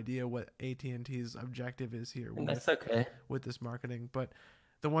no idea what AT&T's objective is here. That's okay. With this marketing, but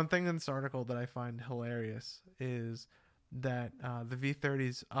the one thing in this article that I find hilarious is that the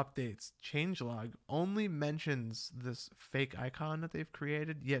V30's updates changelog only mentions this fake icon that they've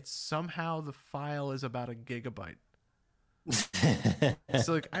created, yet somehow the file is about 1 gigabyte.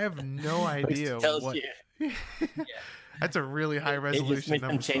 So like I have no idea what. That's a really high resolution. It just makes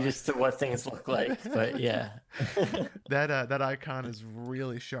some changes to what things look like, but yeah. that icon is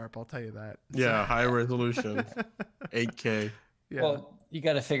really sharp. I'll tell you that. Yeah, high resolution, 8K. Yeah. Well, you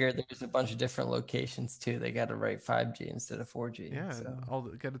got to figure there's a bunch of different locations too. They got to write 5G instead of 4G. Yeah, so.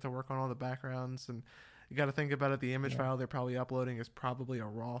 and get it to work on all the backgrounds, and you got to think about it. The image file they're probably uploading is probably a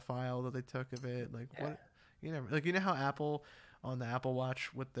raw file that they took of it. Like what, you know how Apple on the Apple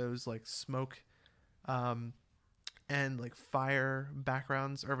Watch with those like smoke, and like fire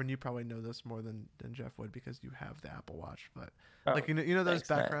backgrounds. Irvin, you probably know this more than Jeff would because you have the Apple Watch, but like you know those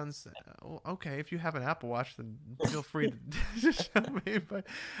backgrounds. Well, okay, if you have an Apple Watch, then feel free to show me. But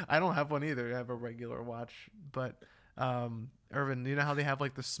I don't have one either. I have a regular watch. But Irvin, you know how they have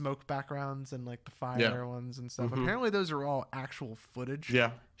like the smoke backgrounds and like the fire ones and stuff. Apparently, those are all actual footage.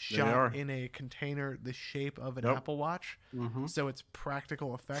 Shot in a container the shape of an Apple Watch. So it's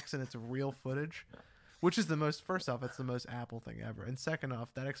practical effects and it's real footage. Which is first off, it's the most Apple thing ever. And second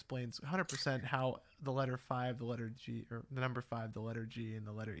off, that explains 100% how the letter 5, the letter G, or the number 5, the letter G, and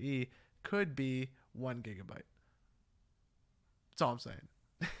the letter E could be 1 gigabyte. That's all I'm saying.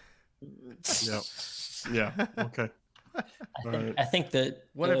 Yeah. Okay. I think that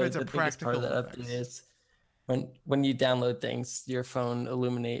what if it's a part practical of that update is when you download things, your phone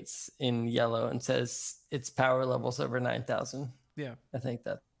illuminates in yellow and says its power levels over 9,000. Yeah. I think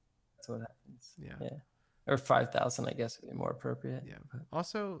that's what happens. Yeah. Or 5,000, I guess would be more appropriate. Yeah.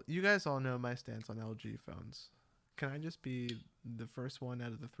 Also, you guys all know my stance on LG phones. Can I just be the first one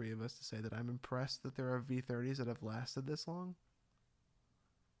out of the three of us to say that I'm impressed that there are V30s that have lasted this long?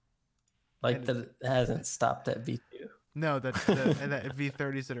 Like that it hasn't stopped at V2. No, and that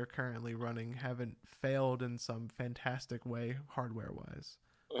V30s that are currently running haven't failed in some fantastic way hardware-wise.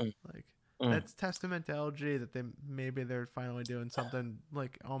 That's testament to LG that they're finally doing something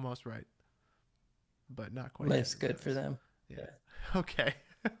like almost right. But not quite. Life's good for them. Yeah. Okay.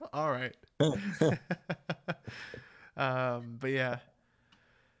 All right. But yeah,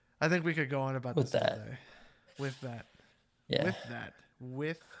 I think we could go on about this all day. With that. Yeah.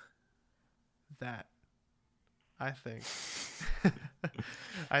 With that. I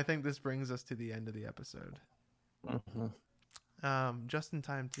think this brings us to the end of the episode. Just in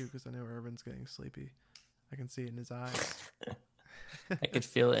time too, because I know Irvin's getting sleepy. I can see it in his eyes. I could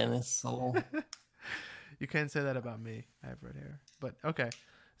feel it in his soul. You can't say that about me. I have red hair. But okay.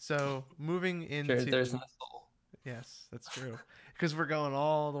 So moving into there's no soul. Yes, that's true. Because we're going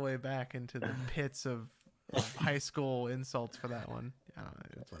all the way back into the pits of high school insults for that one. I don't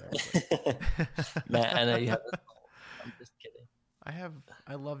know. It's whatever. Matt, I know you have a soul. I'm just kidding.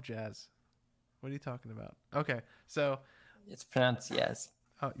 I love jazz. What are you talking about? Okay, so it's pronounced yes.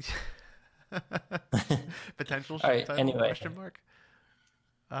 Oh, potential all right, title, anyway. question mark.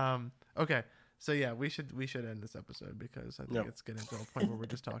 Okay, so yeah, we should end this episode because I think it's getting to a point where we're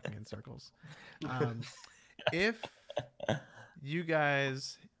just talking in circles. If you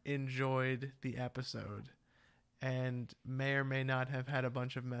guys enjoyed the episode and may or may not have had a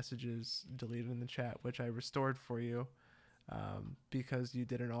bunch of messages deleted in the chat, which I restored for you because you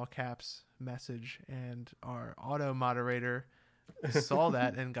did an all caps message and our auto moderator saw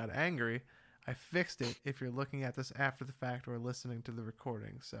that and got angry, I fixed it if you're looking at this after the fact or listening to the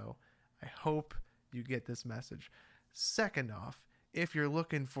recording. So I hope you get this message. Second off, if you're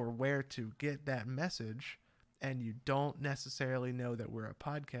looking for where to get that message and you don't necessarily know that we're a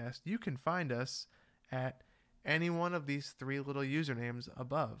podcast, you can find us at any one of these three little usernames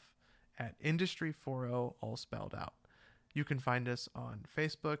above at Industry40 all spelled out. You can find us on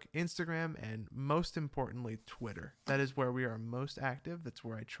Facebook, Instagram, and most importantly, Twitter. That is where we are most active. That's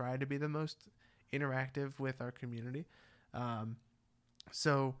where I try to be the most interactive with our community.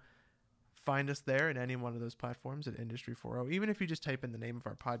 So find us there in any one of those platforms at Industry40. Even if you just type in the name of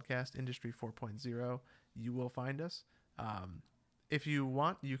our podcast, Industry 4.0, you will find us. If you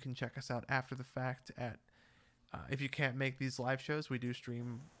want, you can check us out after the fact at if you can't make these live shows, we do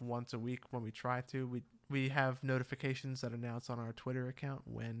stream once a week when we try to. We have notifications that announce on our Twitter account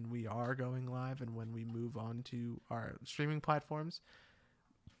when we are going live and when we move on to our streaming platforms.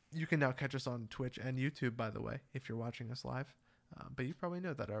 You can now catch us on Twitch and YouTube, by the way, if you're watching us live. But you probably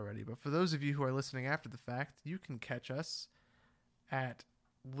know that already. But for those of you who are listening after the fact, you can catch us at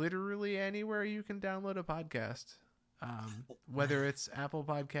literally anywhere you can download a podcast. Whether it's Apple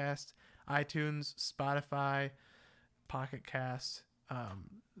Podcast, iTunes, Spotify, Pocket Cast,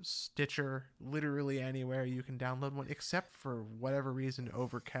 Stitcher, literally anywhere you can download one, except for whatever reason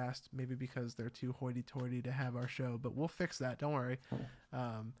Overcast, maybe because they're too hoity-toity to have our show, but we'll fix that, don't worry.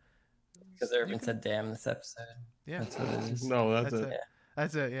 Because Irvin said damn this episode. Yeah. That's what it is. No, that's it. Yeah.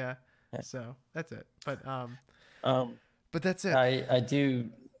 That's it, yeah. So that's it. But that's it. I do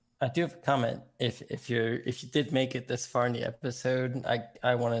have a comment. If you did make it this far in the episode,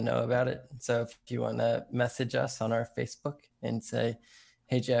 I want to know about it. So if you want to message us on our Facebook and say,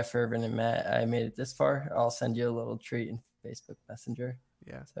 Hey Jeff, Irvin, and Matt, I made it this far. I'll send you a little treat in Facebook Messenger.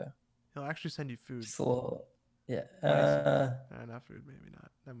 Yeah. So he'll actually send you food. just a little, yeah. Not food, maybe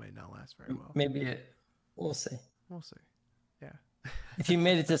not. That might not last very well. Maybe we'll see. We'll see. Yeah. If you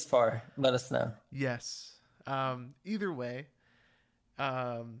made it this far, let us know. Yes. Either way,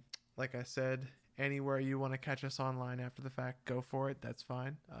 like I said, anywhere you want to catch us online after the fact, go for it. That's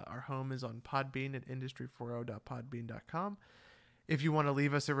fine. Our home is on Podbean at industry40.podbean.com. If you want to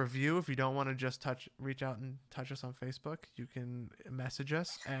leave us a review, if you don't want to just reach out and touch us on Facebook, you can message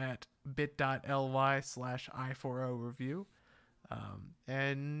us at bit.ly/i40review.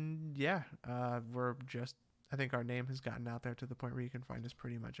 And yeah, I think our name has gotten out there to the point where you can find us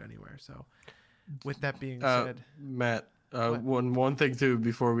pretty much anywhere. So with that being said, Matt, one thing too,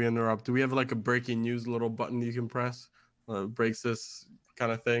 before we interrupt, do we have like a breaking news little button you can press? Breaks this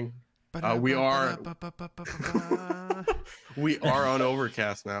kind of thing. We are on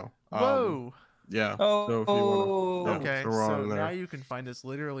Overcast now. Whoa. Yeah. Oh, so if you wanna, okay. So now you can find us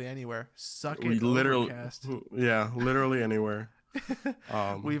literally anywhere. Suck it, Overcast. Yeah, literally anywhere.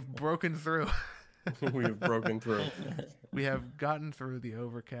 We've broken through. We've broken through. We have gotten through the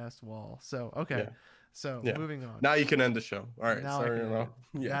Overcast wall. So okay. Yeah. So moving on. Now you can end the show. All right. Now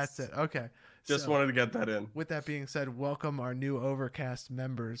That's it. Okay. Just wanted to get that in. With that being said, welcome our new Overcast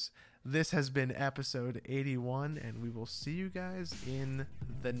members. This has been episode 81, and we will see you guys in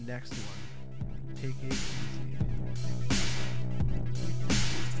the next one. Take it easy.